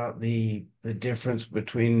lot about the difference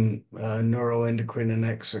between neuroendocrine and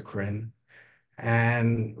exocrine,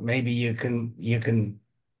 and maybe you can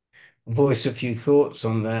voice a few thoughts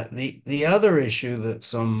on that. The other issue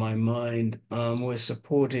that's on my mind, we're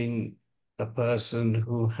supporting a person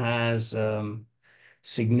who has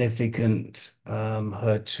significant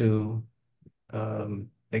HER2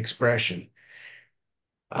 expression.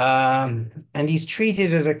 And he's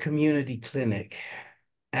treated at a community clinic.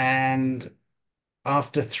 And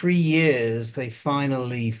after 3 years, they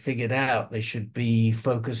finally figured out they should be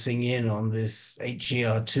focusing in on this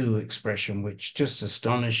HER2 expression, which just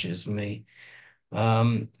astonishes me.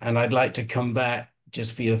 And I'd like to come back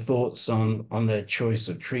just for your thoughts on their choice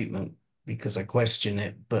of treatment, because I question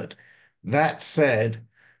it. But that said,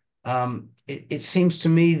 it seems to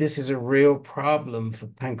me this is a real problem for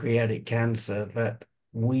pancreatic cancer, that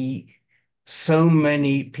we so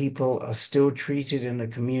many people are still treated in a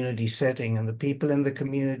community setting, and the people in the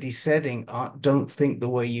community setting don't think the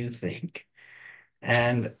way you think.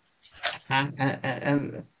 And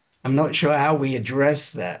I'm not sure how we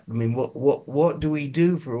address that. I mean, what do we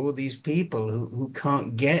do for all these people who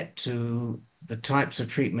can't get to the types of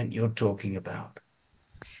treatment you're talking about?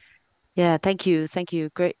 Yeah, thank you. Thank you.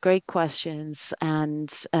 Great questions.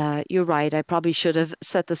 And you're right. I probably should have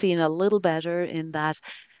set the scene a little better in that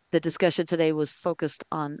the discussion today was focused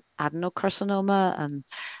on adenocarcinoma, and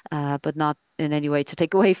but not in any way to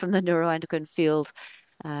take away from the neuroendocrine field.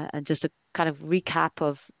 And just a kind of recap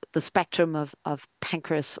of the spectrum of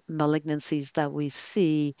pancreas malignancies that we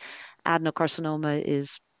see. Adenocarcinoma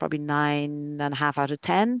is probably 9.5 out of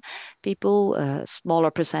 10 people. A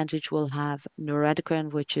smaller percentage will have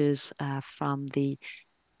neuroendocrine, which is from the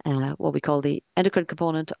what we call the endocrine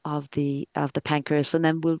component of the pancreas, and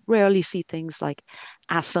then we'll rarely see things like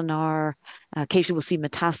acinar. Occasionally, we'll see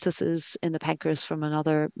metastases in the pancreas from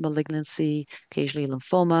another malignancy, occasionally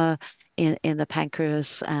lymphoma in the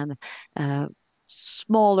pancreas, and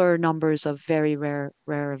smaller numbers of very rare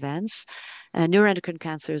events. Neuroendocrine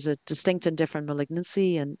cancer is a distinct and different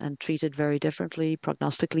malignancy, and treated very differently,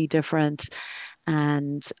 prognostically different,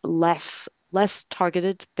 and less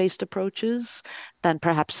targeted based approaches than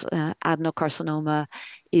perhaps adenocarcinoma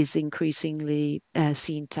is increasingly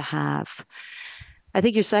seen to have. I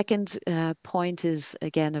think your second point is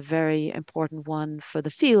again a very important one for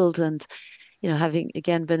the field, and having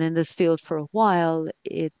again been in this field for a while,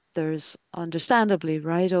 there's understandably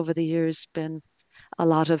right over the years been a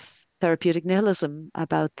lot of therapeutic nihilism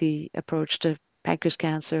about the approach to pancreas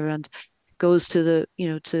cancer, and goes to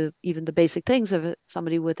to even the basic things of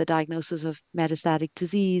somebody with a diagnosis of metastatic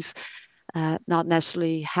disease, not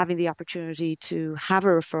necessarily having the opportunity to have a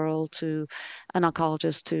referral to an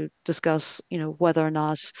oncologist to discuss, whether or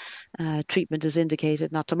not treatment is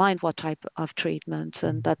indicated, not to mind what type of treatment,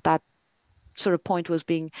 and that sort of point was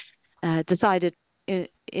being decided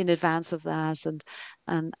in advance of that,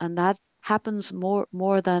 and that happens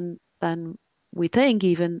more than we think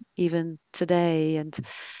even today, and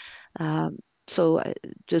so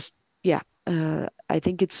just yeah. I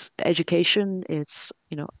think it's education, it's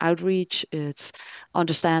outreach, it's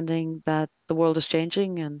understanding that the world is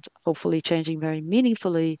changing and hopefully changing very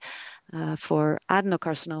meaningfully for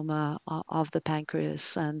adenocarcinoma of the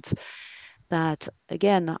pancreas, and that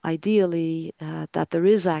again, ideally, that there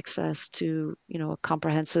is access to a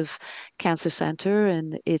comprehensive cancer center,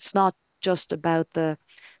 and it's not just about the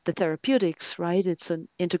therapeutics, right? It's an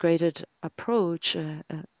integrated approach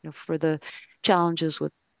for the challenges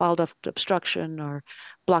with bile duct obstruction or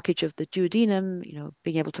blockage of the duodenum,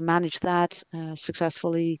 being able to manage that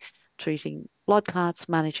successfully, treating blood clots,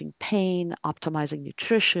 managing pain, optimizing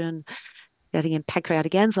nutrition, getting in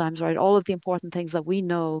pancreatic enzymes, right? All of the important things that we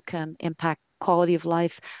know can impact quality of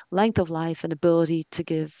life, length of life, and ability to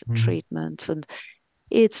give treatment. And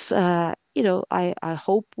it's, I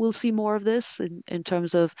hope we'll see more of this in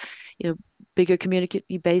terms of, bigger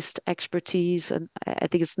community-based expertise. And I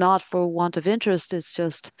think it's not for want of interest. It's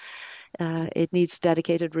just it needs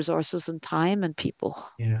dedicated resources and time and people.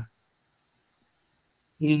 Yeah.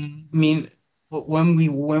 I mean, when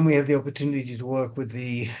we have the opportunity to work with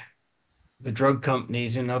the drug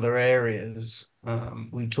companies in other areas,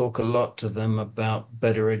 we talk a lot to them about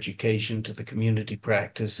better education to the community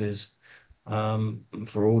practices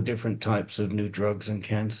for all different types of new drugs and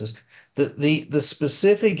cancers. The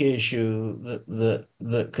specific issue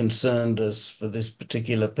that concerned us for this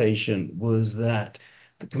particular patient was that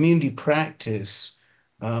the community practice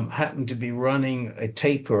happened to be running a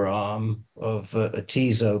taper arm of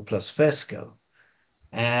atezo plus Fesco.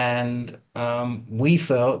 And we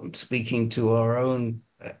felt, speaking to our own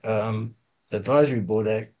advisory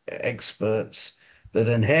board experts, that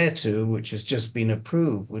Enhertu, which has just been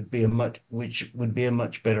approved, would be a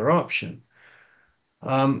much better option.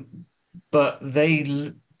 But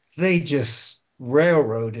they just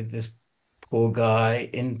railroaded this poor guy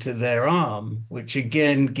into their arm, which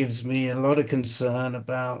again gives me a lot of concern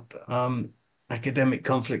about academic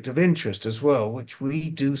conflict of interest as well, which we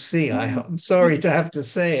do see. I'm sorry to have to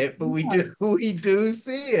say it, but we do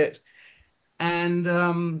see it. And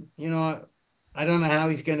I don't know how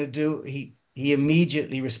he's going to do. He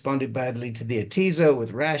immediately responded badly to the atezo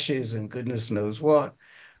with rashes and goodness knows what.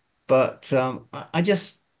 But I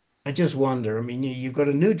just wonder. I mean, you've got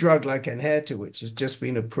a new drug like Enhertu, which has just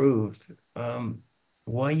been approved.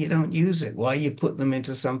 Why you don't use it? Why you put them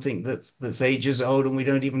into something that's ages old and we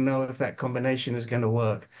don't even know if that combination is going to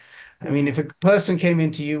work? I mean, if a person came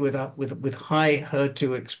into you with high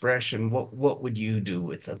HER2 expression, what would you do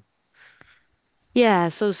with them? Yeah,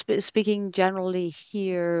 so speaking generally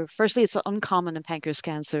here, firstly, it's uncommon in pancreas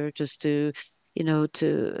cancer, just to,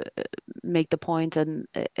 make the point, and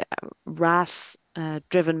RAS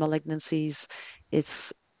driven malignancies,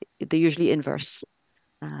 it's they're usually inverse.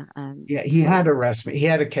 And Yeah, so, he had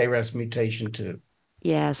a KRAS mutation too.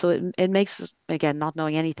 yeah, so it makes, again, not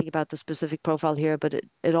knowing anything about the specific profile here, but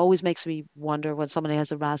it always makes me wonder when somebody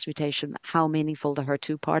has a RAS mutation, how meaningful the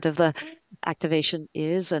HER2 part of the activation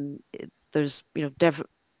is. And there's,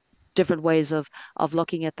 different ways of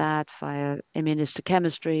looking at that via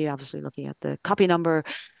immunohistochemistry, obviously looking at the copy number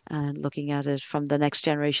and looking at it from the next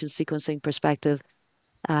generation sequencing perspective.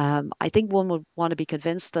 I think one would want to be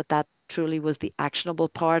convinced that that truly was the actionable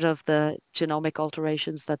part of the genomic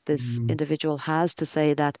alterations that this Mm. individual has, to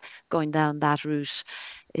say that going down that route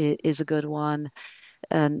is a good one.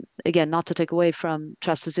 And again, not to take away from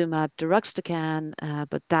trastuzumab deruxtecan,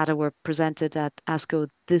 but data were presented at ASCO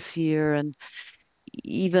this year, and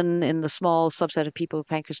even in the small subset of people with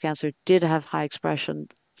pancreas cancer did have high expression,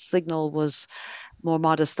 signal was more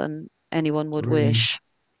modest than anyone would Three. wish.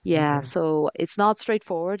 Yeah, Okay. so it's not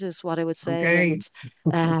straightforward, is what I would say. Okay.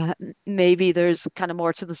 And maybe there's kind of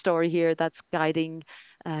more to the story here that's guiding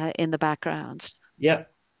in the background.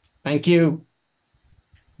 Yep. Thank you.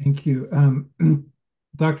 Thank you.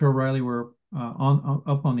 Dr. O'Reilly, we're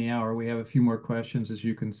up on the hour. We have a few more questions, as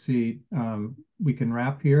you can see. We can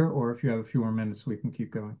wrap here, or if you have a few more minutes, we can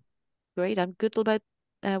keep going. Great. I'm good till about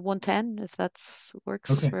 1:10, if that works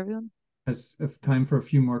Okay. for everyone. That's time for a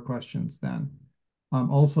few more questions then.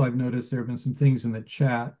 Also, I've noticed there have been some things in the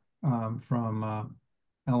chat from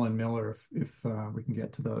Ellen Miller, if we can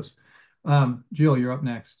get to those. Jill, you're up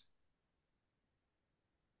next.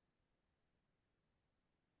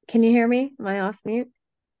 Can you hear me? Am I off mute?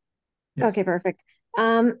 Yes. Okay, perfect.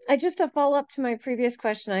 I just a follow up to my previous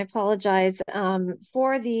question. I apologize.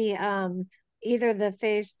 For the either the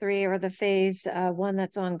phase 3 or the phase 1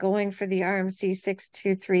 that's ongoing for the RMC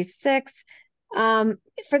 6236,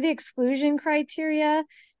 for the exclusion criteria,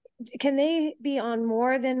 can they be on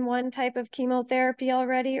more than one type of chemotherapy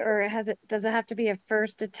already, or does it have to be a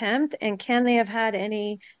first attempt? And can they have had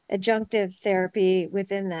any adjunctive therapy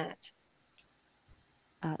within that?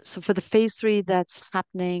 So for the phase 3 that's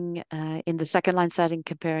happening in the second line setting,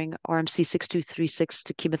 comparing RMC 6236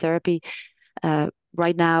 to chemotherapy,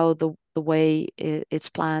 right now the way it's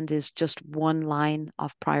planned is just one line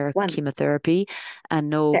of prior One. chemotherapy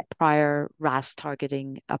and no Okay. prior RAS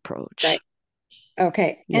targeting approach. Right.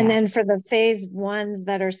 Okay. And Yeah. then for the phase 1s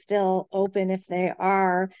that are still open, if they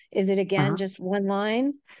are, is it again Uh-huh. just one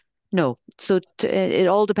line? No. So it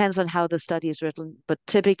all depends on how the study is written, but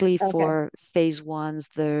typically Okay. for phase 1s,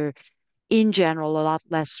 they're in general a lot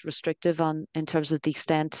less restrictive on in terms of the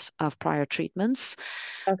extent of prior treatments.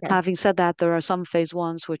 Okay. Having said that, there are some phase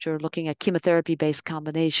 1s which are looking at chemotherapy-based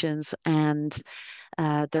combinations, and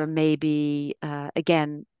there may be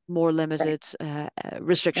again more Right. limited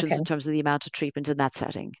restrictions Okay. in terms of the amount of treatment in that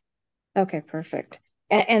setting. Okay, perfect.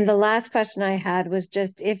 And the last question I had was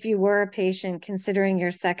just if you were a patient considering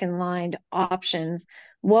your second line options,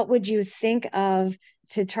 what would you think of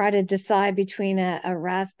to try to decide between a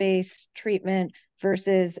RAS-based treatment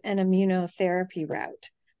versus an immunotherapy route?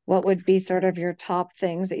 What would be sort of your top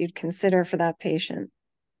things that you'd consider for that patient?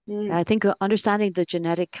 I think understanding the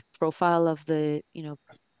genetic profile of the,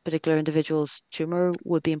 particular individual's tumor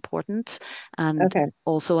would be important, and Okay,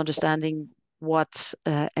 also understanding what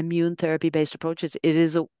immune therapy-based approaches. It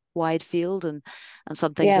is a wide field, and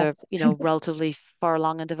some things yeah, are, relatively far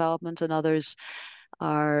along in development, and others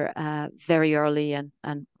are very early, and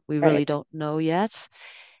we really right, don't know yet.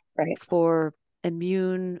 right, For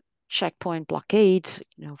immune checkpoint blockade,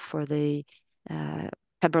 for the uh,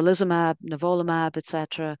 pembrolizumab, nivolumab,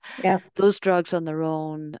 etc., yeah, those drugs on their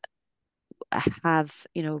own have,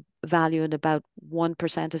 value in about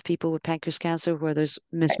 1% of people with pancreas cancer where there's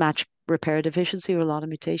right, mismatch repair deficiency or a lot of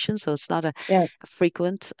mutations. So it's not yeah, a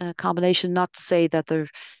frequent combination. Not to say that there,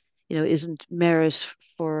 isn't merit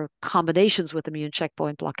for combinations with immune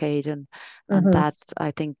checkpoint blockade, and mm-hmm. that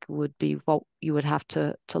I think would be what you would have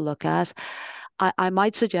to look at. I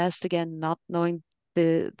might suggest, again, not knowing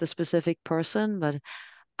the specific person, but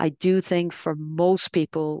I do think for most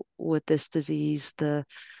people with this disease, the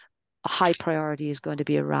high priority is going to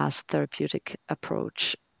be a RAS therapeutic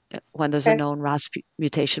approach when there's a Okay, known RAS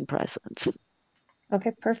mutation present.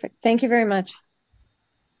 okay, perfect. Thank you very much.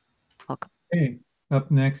 Welcome. Okay. Up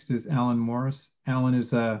next is Alan Morris. Alan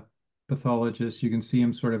is a pathologist. You can see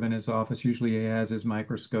him sort of in his office. Usually he has his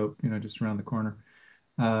microscope, just around the corner.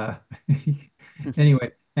 Uh,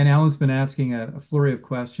 anyway, and Alan's been asking a flurry of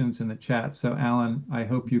questions in the chat. So Alan, I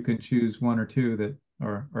hope you can choose one or two that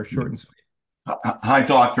are short and sweet. Hi,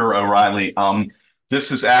 Dr. O'Reilly.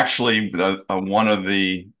 This is actually one of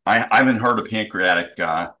I haven't heard of pancreatic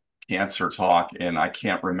cancer talk, and I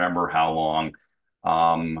can't remember how long.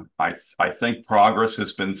 I think progress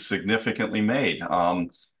has been significantly made.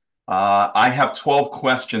 I have 12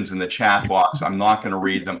 questions in the chat box. I'm not going to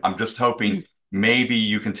read them. I'm just hoping maybe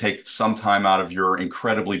you can take some time out of your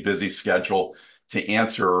incredibly busy schedule to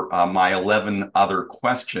answer my 11 other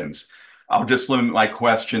questions. I'll just limit my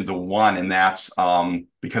question to one, and that's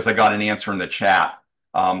because I got an answer in the chat.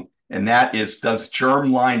 And that is, does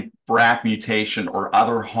germline BRCA mutation or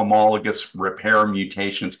other homologous repair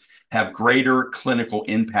mutations have greater clinical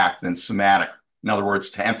impact than somatic? In other words,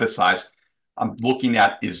 to emphasize, I'm looking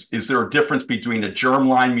at is there a difference between a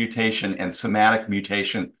germline mutation and somatic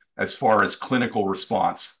mutation as far as clinical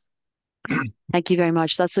response? Thank you very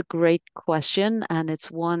much. That's a great question, and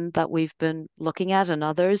it's one that we've been looking at and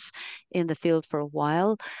others in the field for a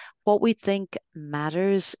while. What we think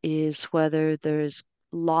matters is whether there's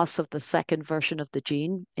loss of the second version of the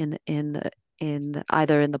gene in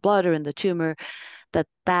either in the blood or in the tumor,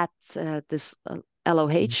 that's this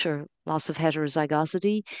LOH or loss of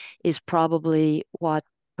heterozygosity is probably what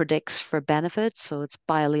predicts for benefit. So it's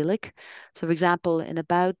biallelic. So for example, in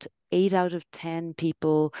about 8 out of 10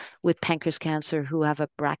 people with pancreas cancer who have a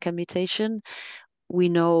BRCA mutation, we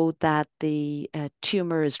know that the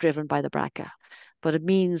tumor is driven by the BRCA. But it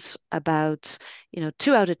means about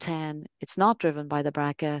 2 out of 10, it's not driven by the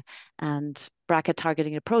BRCA, and BRCA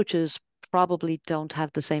targeting approaches probably don't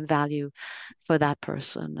have the same value for that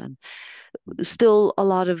person. And still a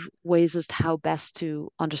lot of ways as to how best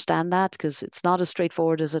to understand that, because it's not as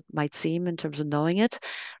straightforward as it might seem in terms of knowing it.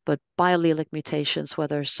 But biallelic mutations,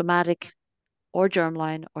 whether somatic or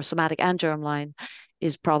germline or somatic and germline,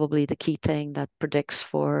 is probably the key thing that predicts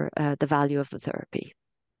for the value of the therapy.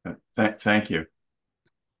 Thank you.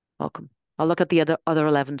 Welcome. I'll look at the other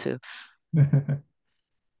 11 too.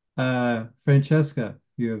 Francesca,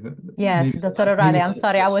 you have Yes, Dr. O'Reilly, I'm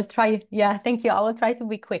sorry. Yes. I will try. Yeah, thank you. I will try to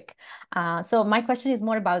be quick. So my question is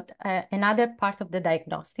more about another part of the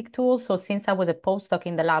diagnostic tool. So since I was a postdoc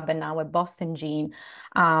in the lab and now at Boston Gene,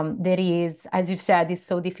 there is, as you've said, it's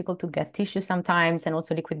so difficult to get tissue sometimes, and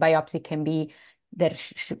also liquid biopsy can be there.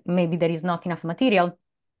 Maybe there is not enough material.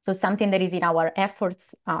 So something that is in our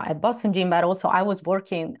efforts at Boston Gene, but also I was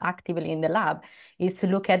working actively in the lab, is to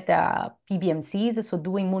look at the PBMCs, so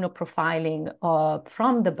doing immunoprofiling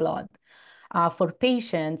from the blood for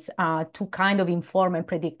patients to kind of inform and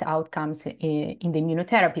predict outcomes in the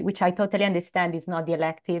immunotherapy, which I totally understand is not the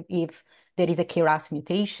elective if there is a KRAS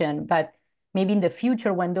mutation, but maybe in the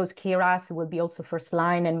future when those KRAS will be also first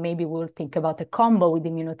line, and maybe we'll think about a combo with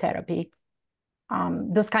immunotherapy.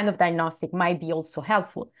 Those kind of diagnostic might be also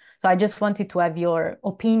helpful. So I just wanted to have your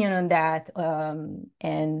opinion on that.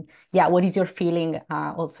 And yeah, what is your feeling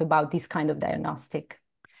also about this kind of diagnostic?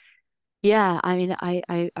 Yeah, I mean,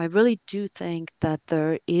 I really do think that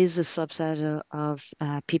there is a subset of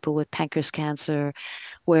people with pancreas cancer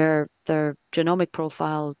where their genomic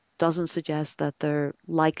profile doesn't suggest that they're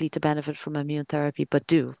likely to benefit from immune therapy, but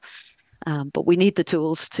do. But we need the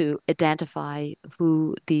tools to identify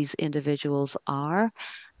who these individuals are.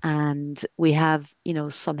 And we have,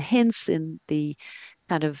 some hints in the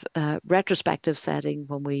kind of retrospective setting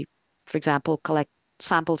when we, for example, collect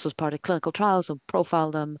samples as part of clinical trials and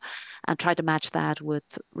profile them and try to match that with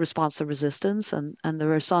response to resistance. And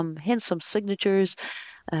there are some hints, some signatures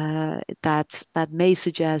that may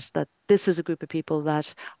suggest that this is a group of people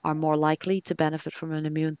that are more likely to benefit from an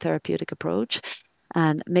immune therapeutic approach.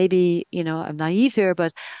 And maybe, I'm naive here,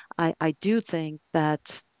 but I do think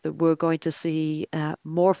that we're going to see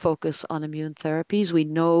more focus on immune therapies. We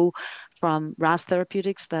know from RAS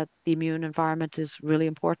therapeutics that the immune environment is really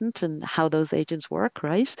important and how those agents work,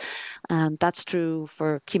 right? And that's true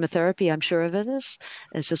for chemotherapy, I'm sure of it is.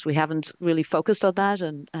 It's just we haven't really focused on that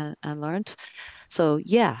and learned. So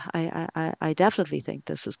yeah, I definitely think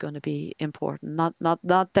this is going to be important.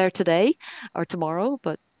 Not there today or tomorrow,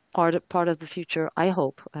 but part of the future, I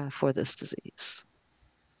hope, for this disease.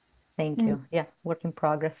 Thank you. Yeah, work in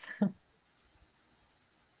progress.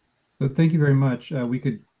 So thank you very much. I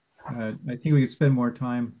think we could spend more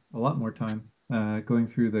time, a lot more time, going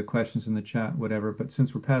through the questions in the chat, whatever. But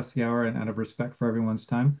since we're past the hour and out of respect for everyone's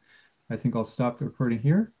time, I think I'll stop the recording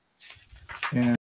here. And